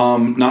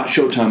 not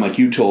Showtime like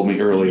you told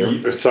me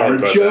earlier. Sorry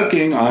about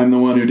joking, that. I'm the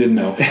one who didn't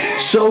know.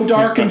 So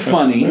dark and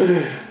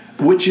funny.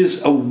 Which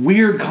is a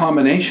weird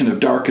combination of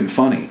dark and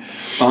funny,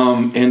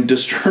 and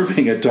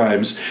disturbing at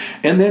times.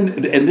 And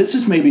this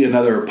is maybe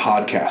another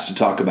podcast to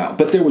talk about.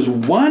 But there was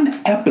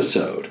one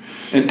episode,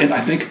 and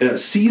I think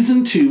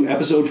season 2,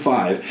 episode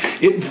 5,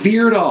 it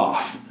veered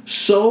off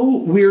so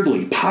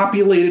weirdly,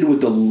 populated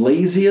with the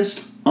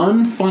laziest,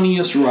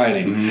 unfunniest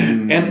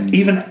writing, and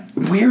even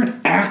weird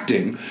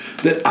acting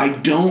that I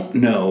don't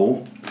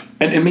know.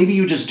 And maybe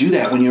you just do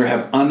that when you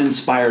have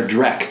uninspired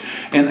dreck.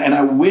 And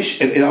I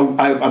wish,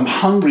 I'm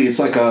hungry, it's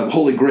like a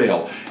holy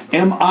grail.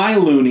 Am I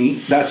loony?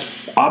 That's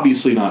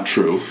obviously not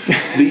true.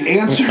 The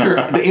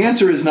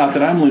answer is not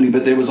that I'm loony,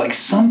 but there was like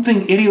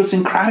something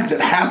idiosyncratic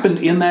that happened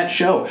in that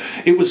show.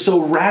 It was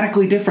so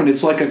radically different.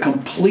 It's like a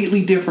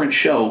completely different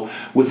show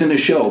within a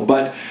show.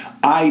 But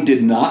I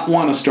did not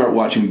want to start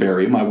watching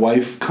Barry. My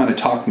wife kind of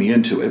talked me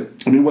into it.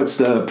 I mean, what's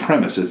the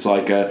premise? It's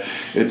like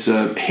it's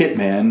a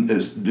hitman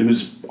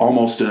who's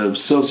almost a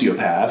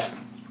sociopath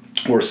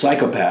or a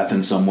psychopath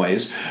in some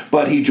ways,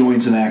 but he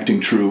joins an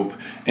acting troupe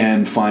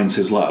and finds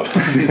his love.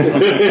 It's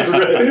like, I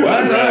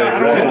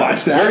don't want to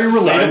watch that. Very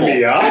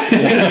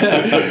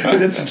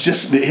relatable. It's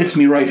just, it hits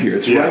me right here.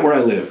 It's right where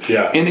I live.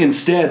 Yeah. And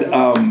instead,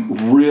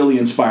 really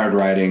inspired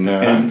writing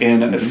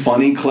and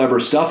funny, clever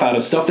stuff out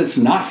of stuff that's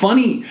not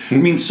funny. I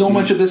mean, so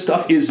much of this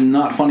stuff is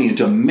not funny, and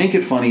to make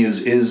it funny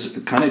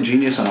is kind of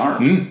genius and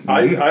art.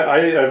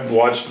 I've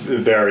watched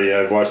Barry.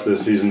 I've watched the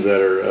seasons that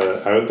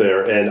are out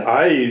there, and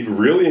I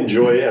really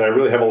enjoy it, and I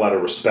really have a lot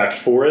of respect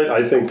for it.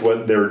 I think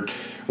what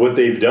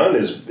they've done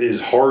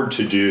is hard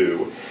to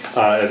do,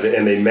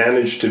 and they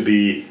managed to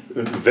be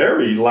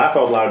very laugh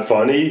out loud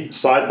funny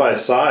side by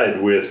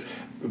side with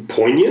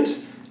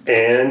poignant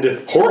and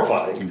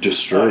horrifying,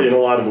 Disturbing in a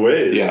lot of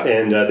ways. Yeah.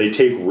 And they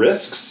take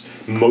risks.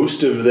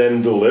 Most of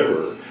them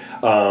deliver.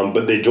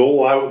 But they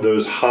dole out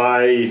those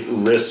high,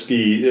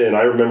 risky, and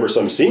I remember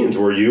some scenes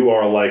where you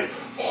are like,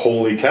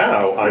 holy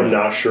cow, I'm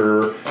not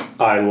sure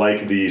I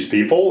like these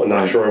people, and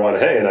not sure I want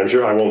to hang, and I'm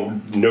sure I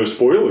won't, no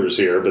spoilers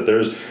here, but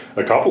there's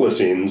a couple of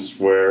scenes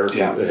where the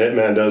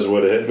hitman does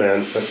what a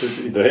hitman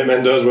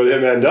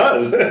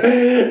does,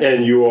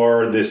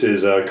 and this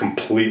is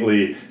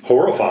completely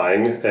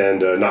horrifying,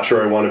 and not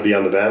sure I want to be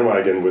on the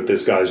bandwagon with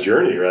this guy's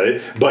journey, right?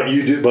 But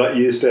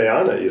you stay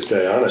on it,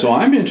 So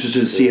I'm interested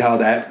to see how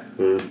that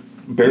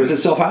bears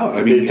itself out.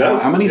 I mean,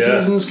 how many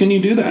seasons can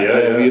you do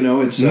that? You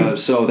know, it's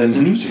so that's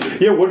interesting.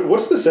 Yeah,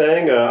 what's the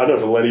saying? I don't know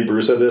if Lenny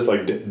Bruce said this,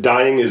 like,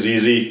 dying is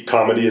easy,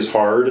 comedy is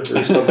hard,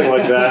 or something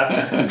like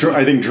that.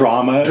 I think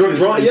drama. I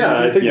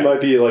think it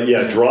might be like,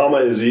 drama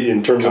is easy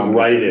in terms of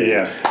writing.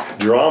 Yes.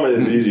 Drama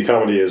is easy,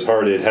 comedy is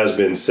hard, it has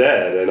been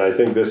said, and I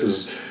think this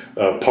is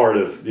part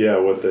of,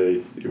 what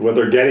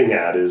they're getting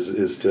at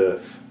is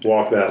to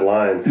walk that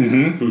line.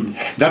 Mm-hmm.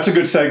 That's a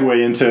good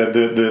segue into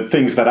the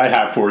things that I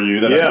have for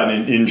you that I've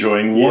been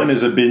enjoying. One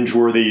is a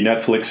binge-worthy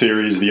Netflix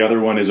series. The other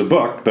one is a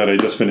book that I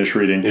just finished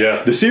reading.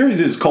 Yeah. The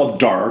series is called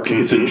Dark.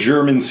 Mm-hmm. It's a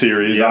German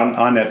series on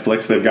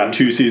Netflix. They've got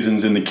 2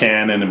 seasons in the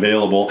can and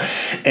available.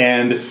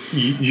 And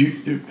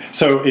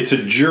so it's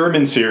a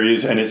German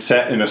series, and it's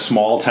set in a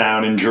small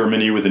town in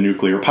Germany with a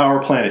nuclear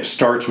power plant. It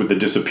starts with the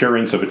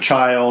disappearance of a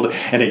child,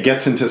 and it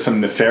gets into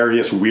some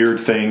nefarious,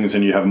 weird things,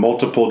 and you have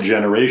multiple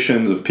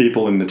generations of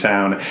people in the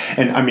town.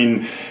 And I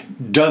mean,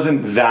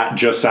 doesn't that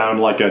just sound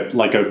like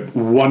a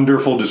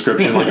wonderful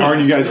description? Like,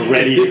 aren't you guys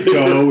ready to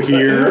go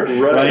here?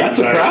 Right. That's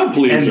a crowd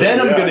pleaser. And then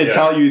I'm going to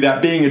tell you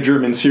that being a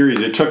German series,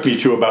 it took me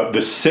to about the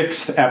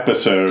 6th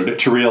episode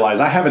to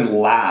realize I haven't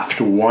laughed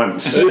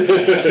once since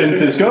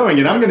this going.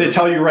 And I'm going to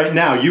tell you right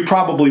now, you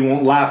probably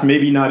won't laugh,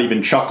 maybe not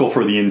even chuckle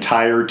for the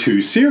entire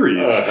 2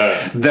 series.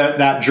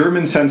 That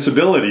German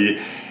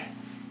sensibility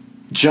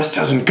just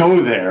doesn't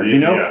go there, you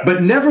know? Yeah.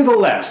 But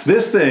nevertheless,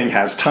 this thing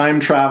has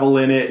time travel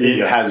in it.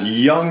 It has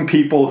young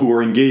people who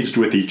are engaged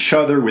with each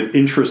other with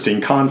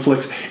interesting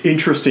conflicts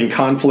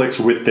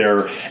with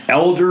their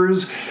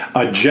elders,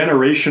 a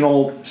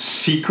generational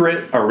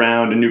secret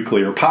around a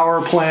nuclear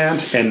power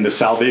plant and the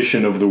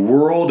salvation of the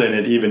world, and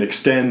it even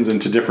extends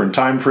into different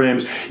time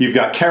frames. You've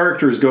got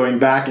characters going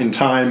back in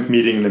time,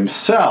 meeting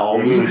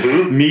themselves,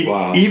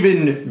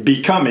 even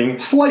becoming,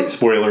 slight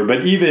spoiler,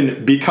 but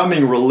even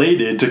becoming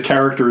related to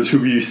characters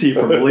who you see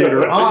from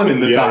later on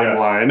in the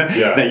timeline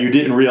that you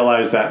didn't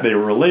realize that they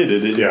were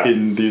related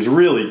in these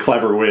really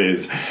clever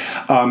ways.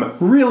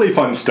 Really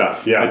fun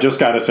stuff. I just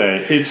got to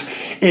say,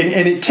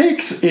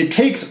 it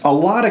takes a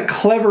lot of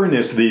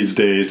cleverness these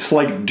days to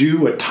like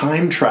do a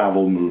time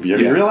travel movie.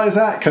 Have you realized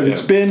that? Because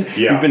it's been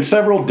we've been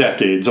several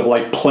decades of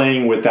like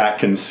playing with that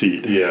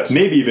conceit.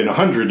 Maybe even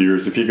 100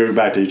 years if you go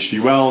back to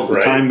H.G. Wells,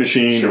 The Time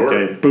Machine.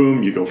 Okay,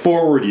 boom, you go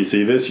forward, you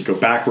see this. You go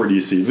backward,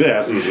 you see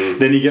this.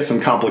 Then you get some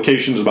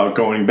complications about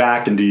going back,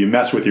 and do you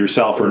mess with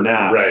yourself or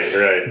not?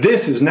 Right.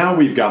 This is now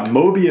we've got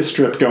Mobius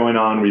strip going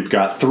on. We've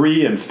got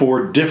 3 and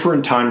 4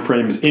 different time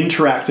frames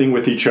interacting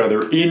with each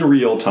other in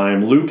real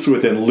time, loops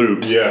within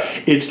loops.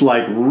 It's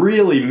like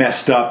really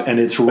messed up,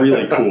 and it's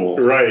really cool.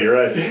 Right.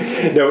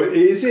 Now,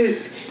 is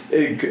it...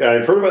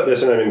 I've heard about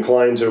this and I'm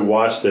inclined to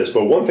watch this,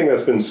 but one thing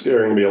that's been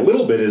scaring me a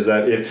little bit is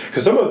that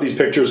because some of these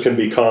pictures can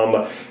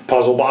become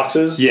puzzle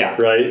boxes,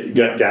 right?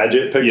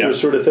 Gadget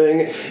pictures sort of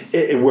thing,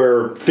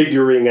 where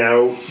figuring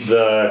out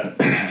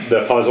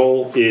the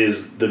puzzle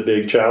is the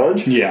big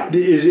challenge.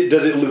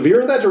 Does it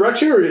veer in that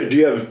direction, or do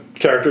you have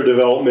character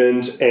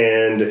development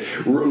and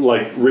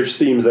like rich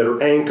themes that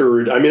are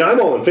anchored. I mean, I'm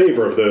all in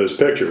favor of those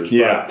pictures.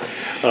 Yeah.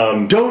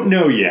 But, Don't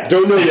know yet.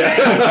 don't know yet.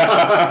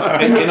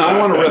 And I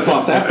want to riff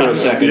off that for a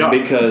second Yeah.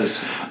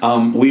 because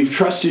we've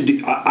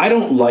trusted. I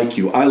don't like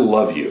you. I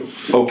love you.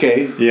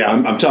 Okay. Yeah.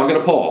 I'm talking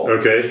to Paul.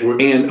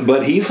 Okay.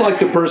 But he's like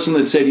the person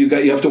that said you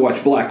have to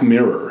watch Black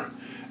Mirror,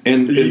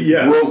 and it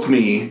Yes. broke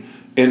me.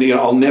 And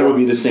I'll never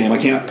be the same. I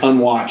can't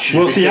unwatch.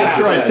 Well, see,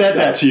 after I said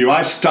that to you,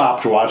 I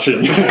stopped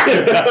watching. So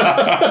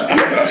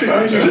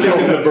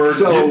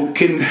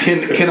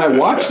can I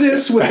watch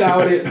this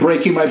without it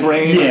breaking my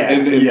brain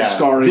and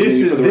scarring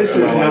me for the rest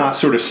of my This is life? not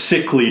sort of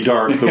sickly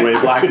dark the way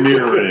Black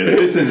Mirror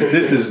is.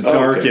 This is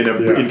dark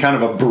in kind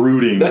of a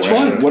brooding That's way.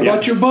 fun. What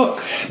about your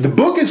book? The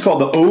book is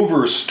called The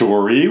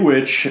Overstory,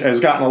 which has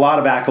gotten a lot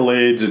of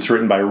accolades. It's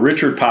written by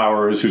Richard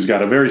Powers, who's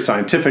got a very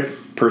scientific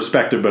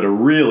perspective, but a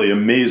really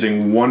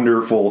amazing,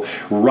 wonderful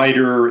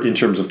writer in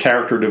terms of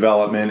character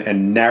development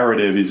and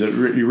narrative. He's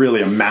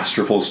really a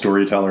masterful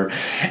storyteller.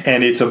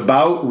 And it's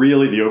about,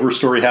 really, the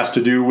overstory has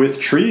to do with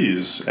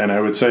trees. And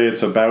I would say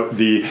it's about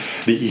the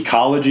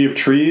ecology of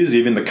trees,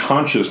 even the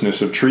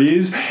consciousness of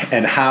trees,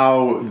 and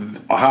how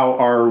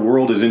our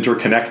world is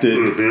interconnected.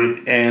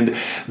 Mm-hmm. And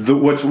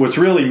what's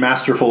really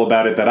masterful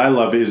about it that I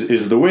love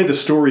is the way the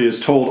story is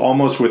told,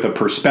 almost with a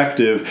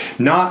perspective,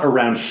 not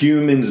around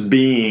humans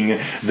being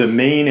the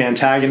main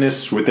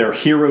antagonists, with their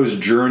hero's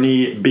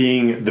journey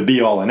being the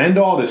be-all and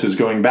end-all. This is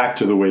going back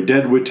to the way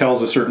Deadwood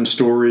tells a certain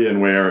story, and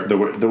where the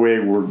way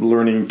we're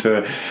learning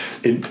to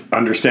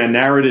understand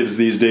narratives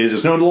these days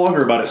is no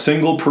longer about a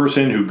single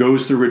person who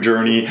goes through a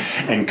journey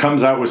and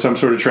comes out with some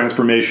sort of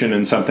transformation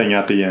and something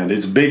at the end.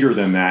 It's bigger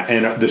than that.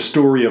 And the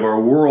story of our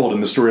world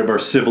and the story of our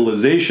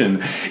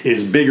civilization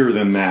is bigger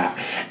than that.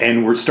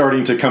 And we're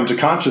starting to come to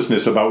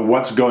consciousness about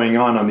what's going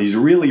on these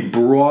really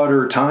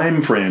broader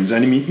time frames.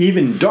 And I mean,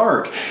 even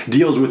Dark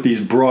deals with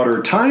these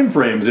broader time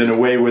frames in a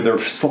way where they're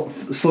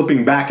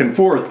slipping back and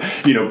forth.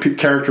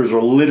 Characters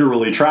are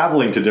literally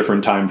traveling to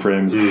different time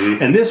frames.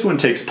 Mm-hmm. And this one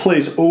takes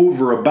place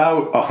over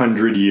about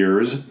 100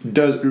 years,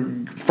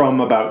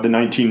 from about the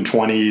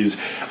 1920s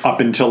up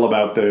until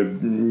about the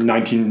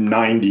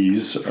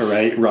 1990s, all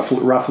right,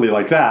 roughly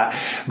like that,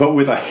 but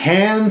with a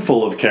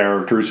handful of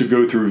characters who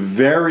go through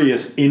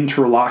various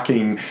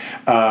interlocking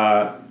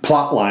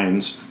plot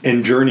lines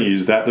and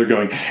journeys that they're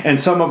going,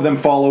 and some of them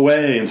fall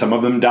away, and some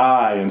of them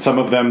die, and some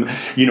of them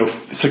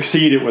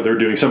succeed at what they're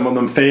doing, some of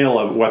them fail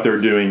at what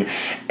they're doing,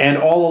 and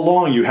all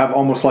along you have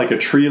almost like a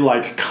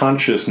tree-like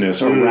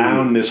consciousness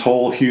around this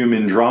whole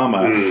human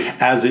drama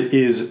as it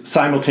is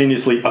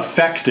simultaneously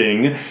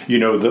affecting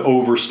the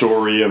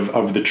overstory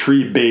of the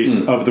tree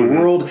base of the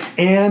world,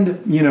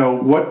 and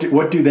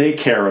what do they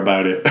care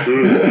about it?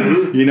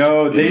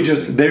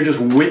 They're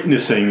just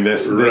witnessing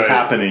this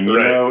happening.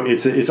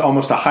 It's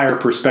almost a higher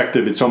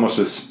perspective. It's almost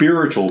a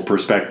spiritual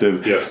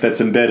perspective that's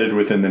embedded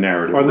within the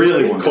narrative. Are there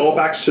really any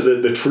callbacks to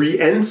the tree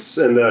ents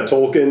and the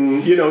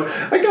Tolkien?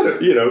 I got it.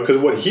 Because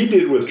what he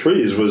did with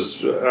trees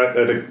was,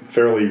 I think,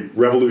 fairly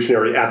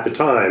revolutionary at the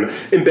time,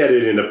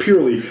 embedded in a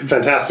purely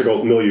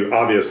fantastical milieu,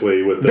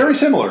 obviously. With very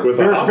similar, with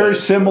very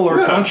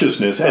similar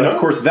consciousness, and of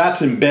course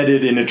that's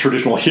embedded in a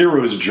traditional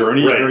hero's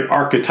journey, a very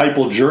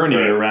archetypal journey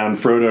around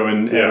Frodo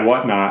and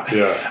whatnot.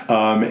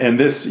 And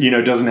this,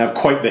 doesn't have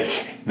quite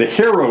the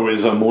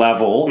heroism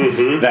level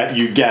that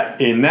you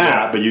get in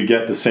that, but you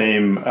get the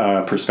same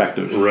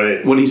perspective.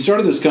 Right. When he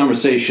started this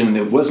conversation,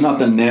 it was not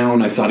the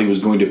noun I thought he was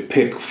going to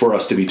pick for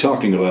us to be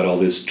talking about, all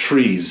this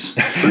trees.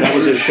 That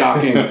was a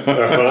shocking...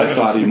 I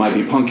thought he might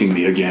be punking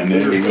me again,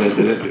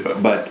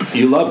 but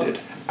you loved it.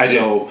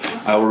 So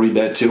I will read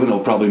that too, and it'll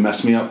probably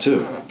mess me up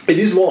too. It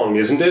is long,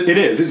 isn't it? It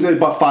is. It's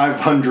about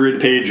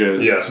 500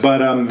 pages. Yes. But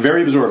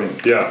very absorbing.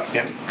 Yeah.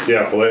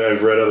 Well,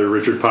 I've read other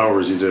Richard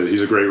Powers.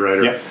 He's a great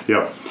writer.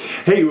 Yeah.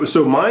 Hey,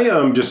 so my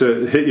just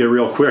to hit you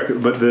real quick,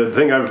 but the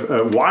thing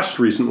I've watched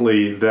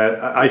recently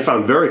that I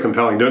found very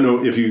compelling. Don't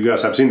know if you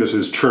guys have seen this.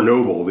 Is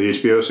Chernobyl, the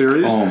HBO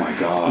series? Oh my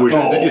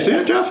God! Did you see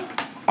it, Jeff?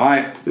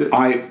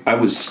 I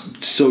was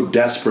so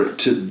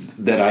desperate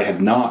that I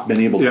had not been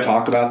able to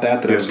talk about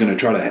that I was going to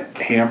try to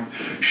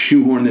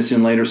shoehorn this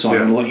in later, so I'm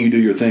going to let you do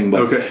your thing.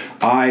 But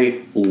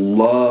I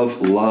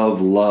loved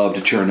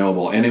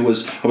Chernobyl, and I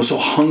was so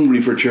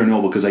hungry for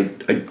Chernobyl because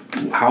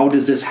how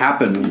does this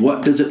happen?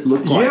 What does it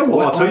look like? Yeah,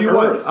 well, I'll tell you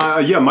what.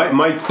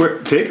 My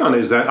quick take on it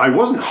is that I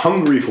wasn't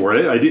hungry for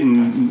it. I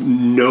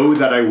didn't know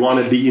that I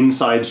wanted the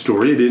inside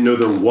story. I didn't know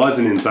there was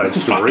an inside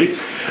story.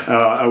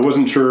 I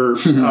wasn't sure,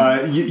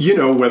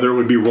 whether it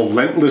would be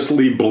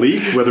relentlessly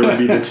bleak, whether it would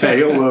be the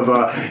tale of,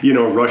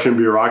 Russian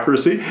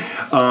bureaucracy.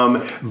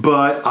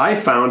 But I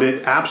found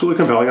it absolutely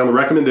compelling. On the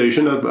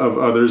recommendation of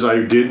others,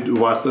 I did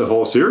watch the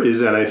whole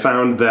series, and I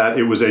found that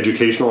it was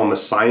educational on the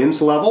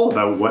science level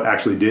about what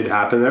actually did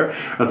happen there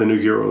at the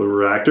nuclear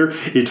reactor.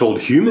 It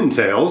told human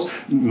tales,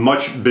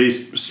 much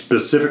based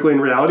specifically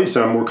in reality.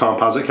 Some were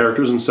composite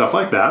characters and stuff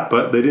like that,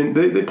 but they didn't.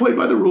 They played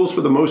by the rules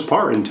for the most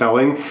part in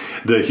telling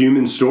the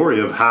human story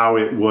of how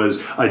it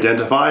was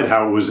identified,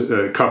 how it was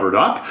covered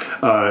up,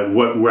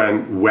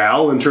 went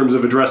well in terms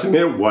of addressing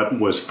it, what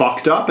was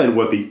fucked up, and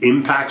what the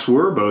impacts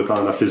were, both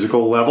on a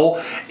physical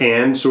level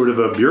and sort of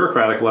a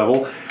bureaucratic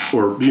level,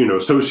 or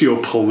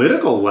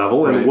socio-political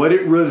level, and what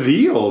it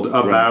revealed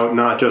about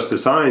not just the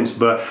science,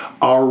 but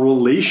our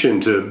relation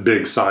to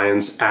big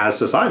science as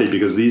society,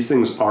 because these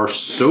things are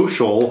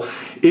social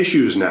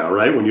issues now,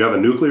 right? When you have a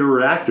nuclear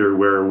reactor,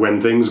 where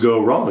when things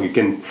go wrong, it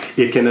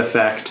can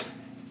affect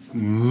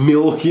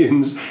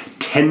millions,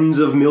 tens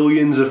of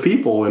millions of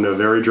people in a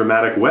very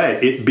dramatic way.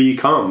 It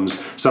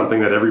becomes something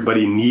that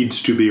everybody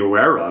needs to be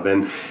aware of,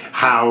 and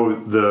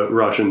how the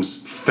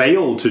Russians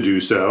failed to do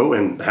so,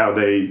 and how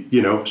they,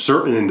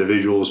 certain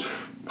individuals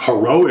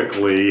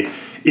heroically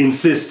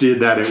insisted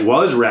that it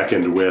was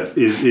reckoned with,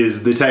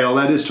 is the tale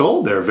that is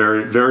told there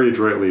very, very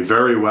adroitly,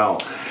 very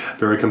well.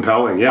 Very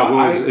compelling. Yeah,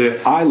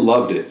 I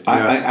loved it. Yeah.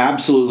 I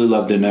absolutely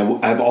loved it.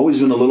 And I've always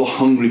been a little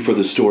hungry for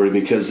the story,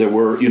 because there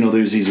were,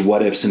 there's these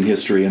what ifs in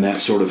history and that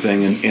sort of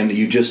thing. And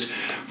you just,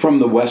 from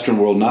the Western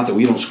world, not that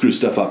we don't screw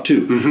stuff up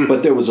too,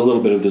 but there was a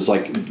little bit of this,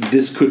 like,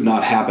 this could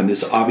not happen.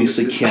 This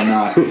obviously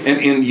cannot.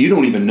 And you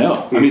don't even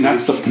know. I mean,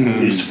 that's the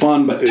it's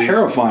fun but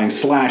terrifying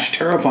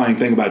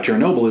thing about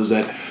Chernobyl, is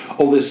that,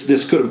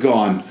 this could have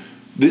gone.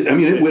 I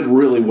mean, it went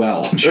really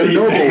well.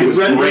 Chernobyl was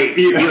great.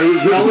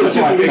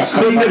 Relatively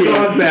speaking, it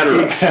gone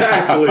better.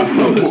 Exactly.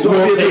 From the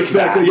Soviet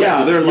perspective,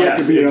 they're like,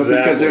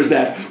 because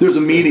there's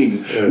a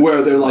meeting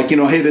where they're like,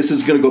 hey, this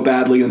is going to go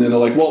badly, and then they're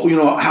like, well,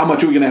 how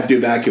much are we going to have to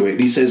evacuate?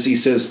 And he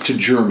says to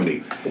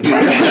Germany,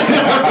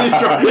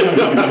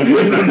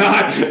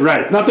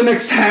 not the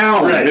next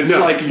town. Right. It's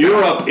like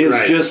Europe is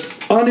just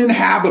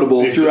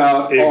uninhabitable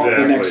throughout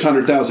the next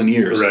 100,000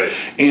 years, right?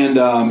 And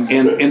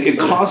it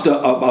caused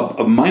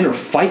a minor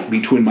fight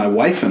between my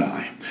wife and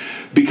I,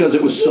 because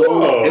it was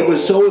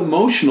so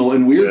emotional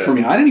and weird for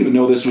me. I didn't even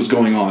know this was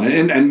going on,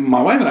 and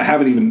my wife and I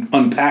haven't even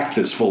unpacked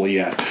this fully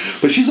yet.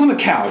 But she's on the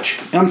couch,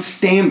 and I'm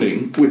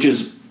standing, which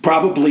is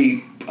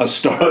probably a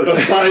sign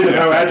of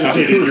how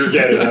agitated you're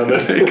getting on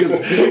that.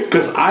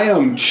 Because I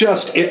am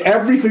just,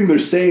 everything they're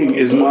saying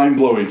is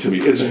mind-blowing to me.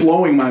 It's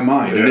blowing my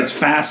mind, and it's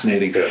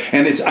fascinating.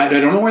 And I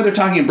don't know why they're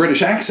talking in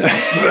British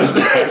accents. But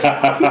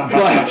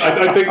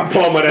I think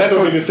Paul might have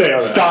something to say on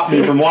that. Stop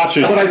me from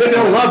watching. But I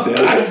still loved it.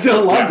 I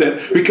still loved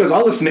it, because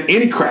I'll listen to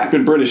any crap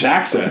in British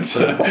accents.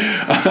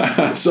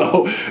 I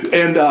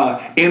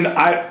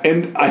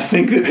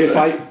think that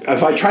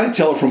if I try to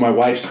tell it from my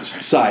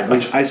wife's side,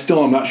 which I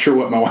still am not sure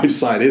what my wife's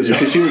side is,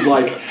 because she was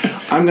like,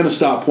 I'm going to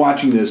stop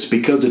watching this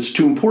because it's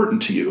too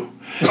important to you.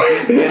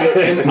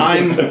 And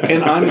I'm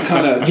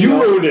kind of...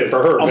 You ruined it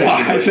for her,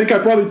 I think I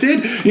probably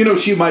did.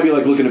 She might be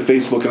like looking at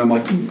Facebook, and I'm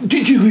like,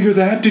 did you hear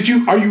that?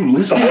 Are you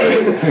listening?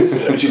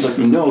 And she's like,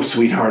 no,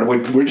 sweetheart,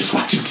 we're just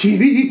watching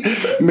TV.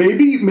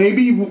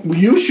 Maybe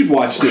you should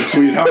watch this,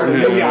 sweetheart, and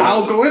maybe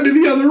I'll go into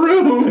the other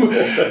room.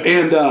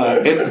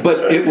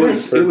 But it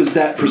was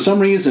that, for some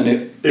reason,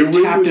 it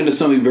tapped into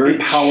something very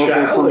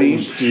powerful for me.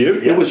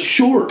 It was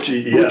short,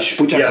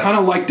 which I kind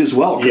of liked as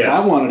well, because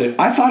I wanted it.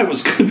 I thought it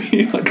was going to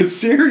be like a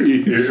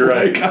series.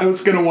 Right. Like, I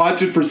was going to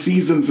watch it for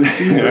seasons and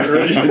seasons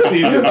and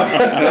seasons. And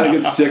I think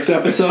it's 6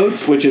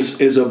 episodes, which is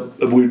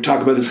we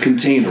talk about this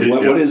container.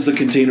 What is the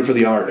container for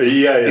the art?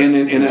 And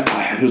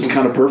it was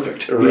kind of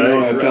perfect.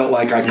 I felt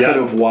like I could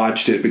have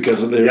watched it,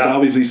 because there's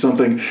obviously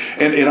something.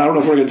 And I don't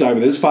know if we're going to talk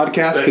about this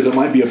podcast, because it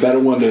might be a better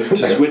one to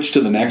switch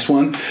to the next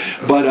one.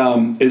 But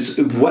is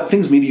what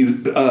things mean to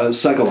you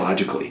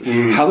psychologically,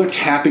 how they're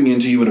tapping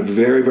into you in a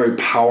very, very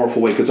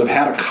powerful way. Because I've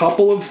had a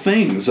couple of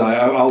things.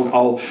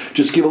 I'll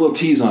just give a little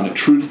tease on it.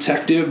 True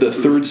Detective, the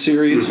 3rd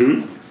series.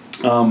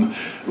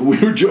 We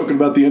were joking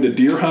about the end of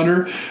Deer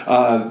Hunter.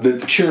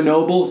 That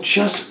Chernobyl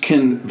just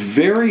can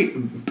very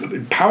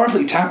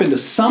powerfully tap into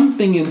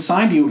something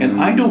inside you,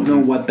 and I don't know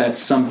what that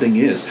something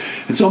is.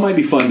 And so it might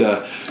be fun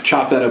to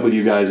chop that up with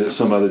you guys at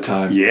some other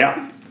time.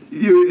 Yeah.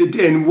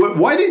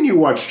 Why didn't you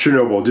watch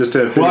Chernobyl? Just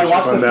to finish. Well, I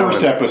watched the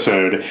first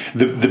episode.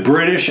 The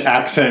British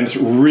accents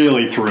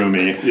really threw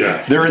me.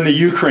 Yeah, they're in the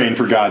Ukraine,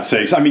 for God's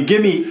sakes. I mean,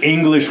 give me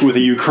English with a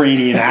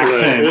Ukrainian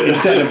accent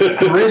instead of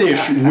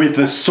British with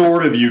a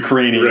sort of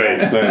Ukrainian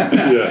accent.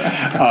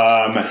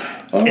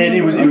 And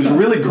it was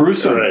really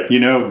gruesome,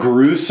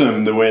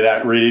 gruesome the way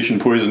that radiation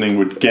poisoning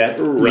would get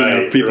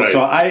people.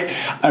 So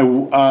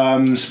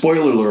I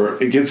spoiler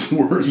alert, it gets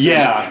worse.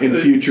 In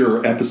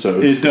future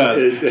episodes, it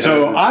does.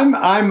 So I'm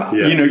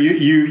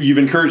you've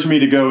encouraged me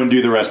to go and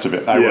do the rest of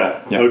it. I will.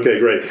 Yeah. Okay,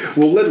 great.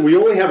 Well, we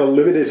only have a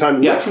limited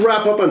time. Let's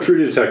wrap up on True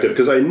Detective,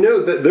 because I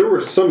know that there were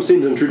some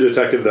scenes in True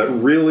Detective that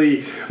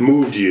really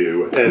moved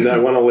you, and I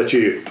want to let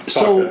you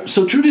talk.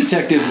 So True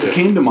Detective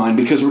came to mind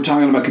because we're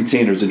talking about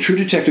containers, and True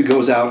Detective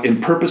goes out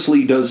and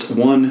purposely does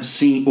one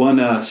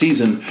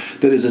season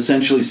that is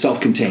essentially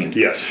self-contained.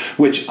 Yes,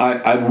 which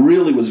I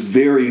really was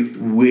very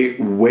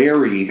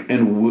wary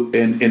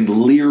and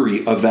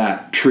leery of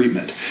that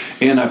treatment,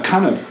 and I've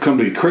kind of come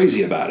to be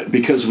crazy about it,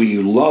 because we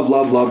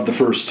loved the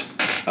first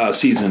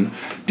season,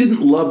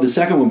 didn't love the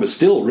second one, but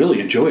still really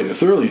enjoyed it,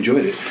 thoroughly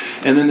enjoyed it,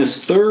 and then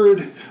this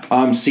third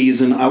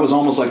season. I was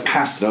almost like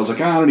past it. I was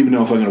like, I don't even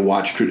know if I'm going to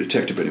watch True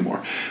Detective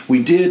anymore.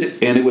 We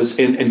did, and it was.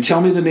 And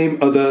tell me the name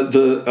of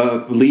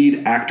the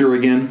lead actor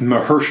again.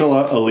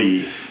 Mahershala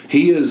Ali.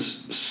 He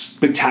is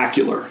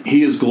spectacular.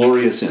 He is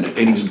glorious in it,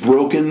 and he's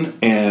broken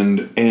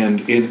and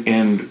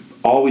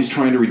always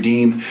trying to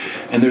redeem.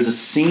 And there's a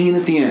scene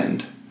at the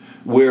end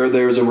where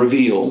there's a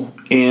reveal,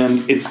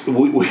 and it's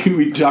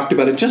we talked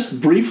about it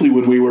just briefly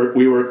when we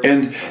were,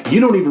 and you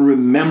don't even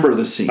remember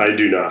the scene. I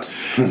do not.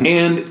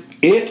 And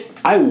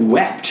I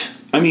wept.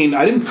 I mean,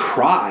 I didn't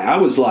cry. I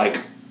was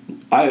like,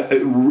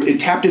 it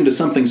tapped into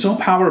something so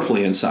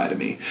powerfully inside of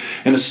me,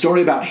 and a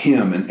story about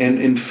him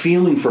and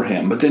feeling for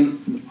him. But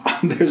then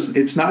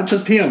it's not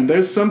just him.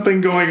 There's something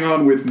going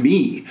on with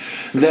me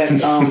that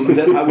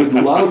that I would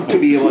love to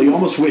be able. You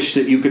almost wish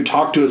that you could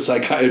talk to a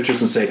psychiatrist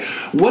and say,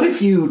 "What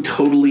if you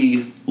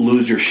totally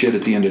lose your shit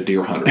at the end of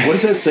Deer Hunter? What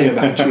does that say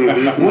about you?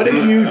 What if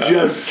you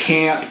just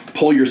can't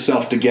pull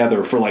yourself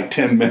together for like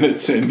 10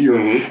 minutes and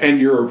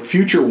your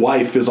future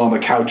wife is on the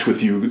couch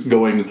with you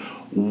going,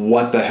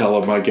 what the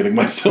hell am I getting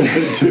myself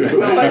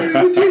into?"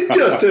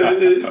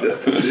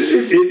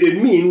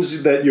 It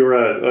means that you're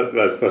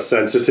a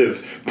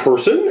sensitive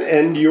person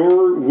and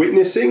you're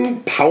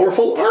witnessing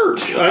powerful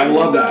art. I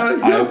love that.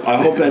 Yeah. I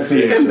hope that's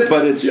the answer.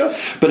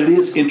 But it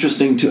is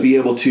interesting to be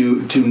able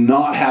to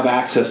not have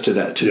access to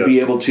that, to be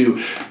able to,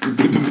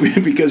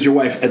 because your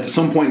wife at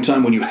some point in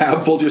time when you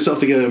have pulled yourself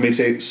together may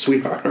say,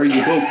 "Sweetheart, are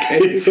you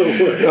okay?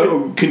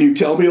 Can you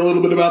tell me a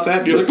little bit about that?"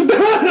 And you're like,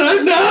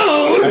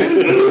 "No."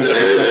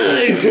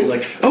 She's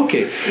like,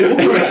 "Okay, we'll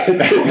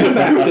come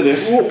back to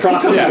this. We'll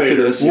process after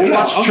this. We'll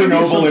watch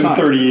Chernobyl in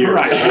 30 years."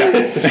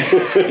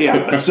 Right.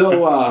 Yeah.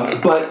 So,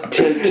 but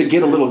to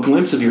get a little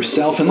glimpse of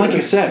yourself, and like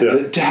you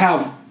said, to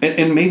have,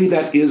 and maybe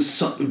that is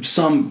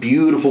some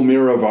beautiful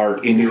mirror of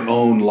art in your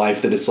own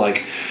life. That it's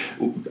like,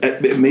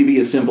 maybe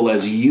as simple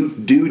as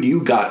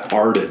you got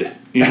arted.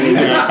 You know,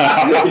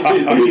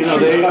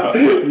 they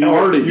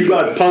arted. You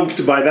got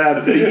punked by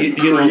that. They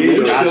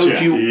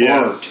showed you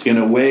art in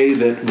a way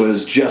that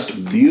was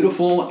just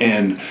beautiful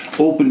and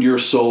opened your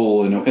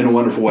soul in a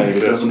wonderful way.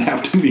 It doesn't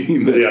have to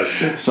mean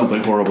that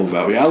something horrible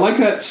about me. I like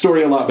that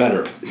story a lot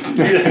better.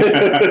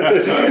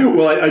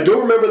 Well, I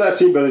don't remember that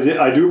scene, but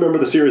I do remember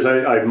the series.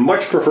 I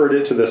much preferred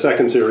it to the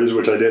second series,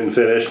 which I didn't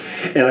finish,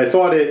 and I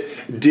thought it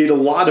did a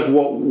lot of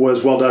what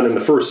was well done in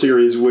the first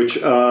series, which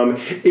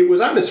it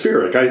was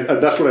atmospheric.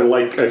 That's what I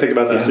like. I think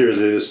about that series.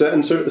 It set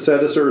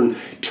a certain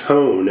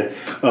tone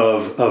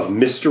of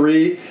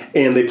mystery,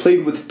 and they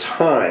played with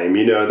time.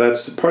 You know,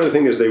 that's part of the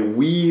thing is they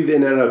weave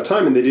in and out of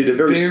time, and they did it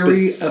very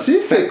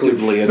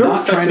effectively, and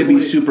not trying to be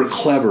super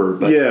clever,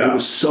 but it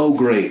was so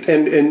great.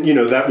 And you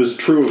know, that was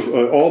true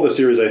of all the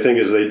series. I think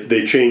is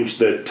they changed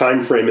the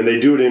time frame, and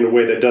they do it in a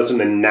way that doesn't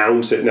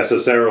announce it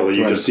necessarily.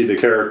 You just see the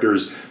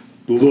characters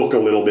look a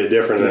little bit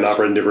different and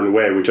operate in a different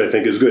way, which I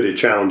think is good. It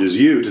challenges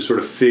you to sort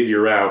of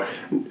figure out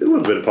a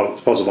little bit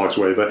of puzzle box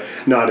way, but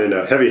not in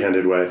a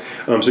heavy-handed way.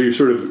 So you're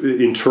sort of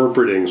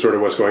interpreting sort of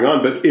what's going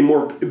on. But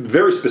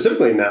very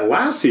specifically in that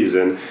last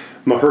season,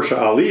 Mahershala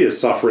Ali is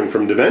suffering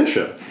from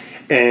dementia,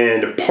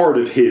 and part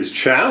of his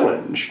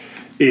challenge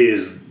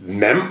is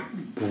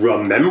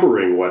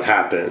remembering what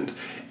happened.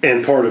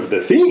 And part of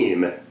the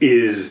theme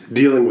is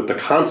dealing with the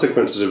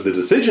consequences of the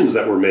decisions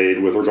that were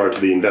made with regard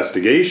to the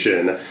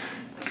investigation,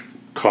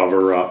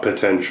 cover up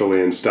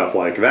potentially and stuff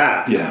like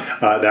that.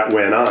 That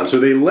went on. So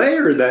they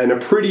layered that in a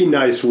pretty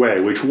nice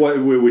way, which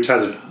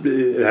has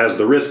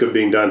the risk of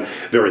being done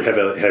very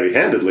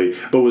heavy-handedly,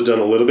 but was done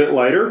a little bit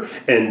lighter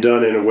and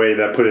done in a way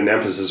that put an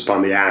emphasis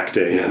upon the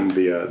acting and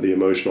the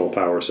emotional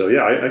power. So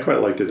I quite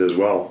liked it as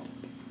well.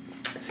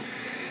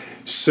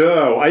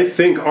 So I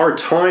think our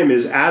time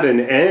is at an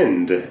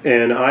end,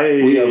 and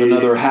we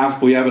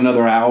have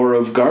another hour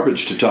of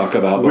garbage to talk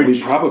about, but we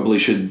probably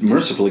should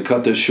mercifully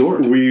cut this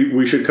short.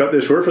 We should cut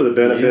this short for the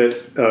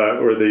benefit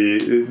or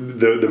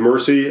the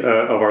mercy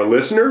of our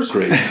listeners,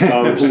 Great.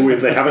 Who,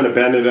 if they haven't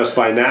abandoned us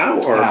by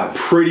now, are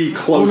pretty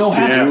close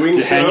to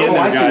doing so.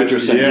 I see what you're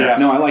saying. Yes.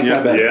 No, I like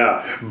that better.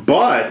 Yeah,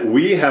 but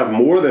we have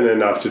more than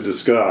enough to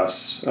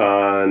discuss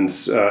on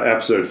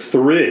episode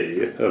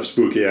 3 of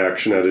Spooky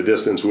Action at a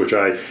Distance, which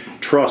I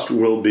trust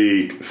will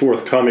be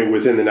forthcoming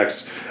within the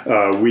next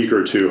week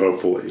or two,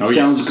 hopefully.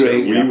 Sounds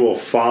great. We will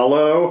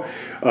follow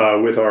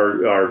with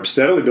our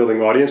steadily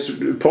building audience.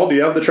 Paul, do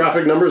you have the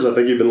traffic numbers? I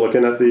think you've been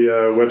looking at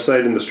the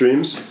website and the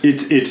streams.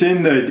 It's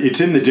in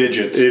the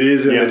digits. It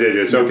is in the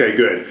digits. Okay,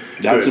 good.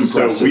 That's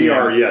impressive. So we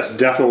are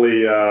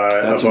definitely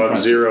above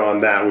zero on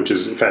that, which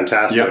is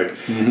fantastic.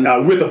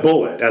 With a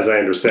bullet, as I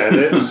understand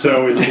it.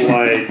 So it's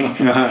like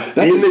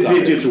in the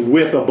digits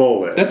with a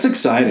bullet. That's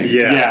exciting.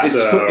 Yeah.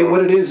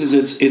 What it is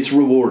it's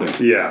rewarding.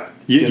 Yeah.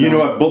 You know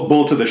what?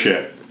 Bull to the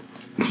shit.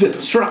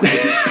 That's right.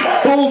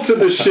 Pull to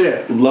the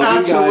shit.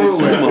 Love you guys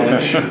so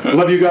much.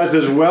 Love you guys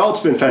as well.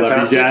 It's been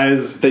fantastic. Love you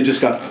guys. They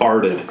just got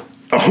arted.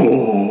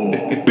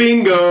 Oh,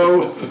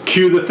 bingo!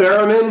 Cue the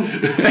theremin.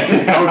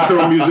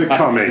 Outro music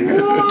coming.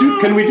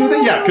 Can we do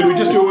that? Yeah. Can we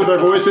just do it with our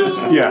voices?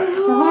 Yeah.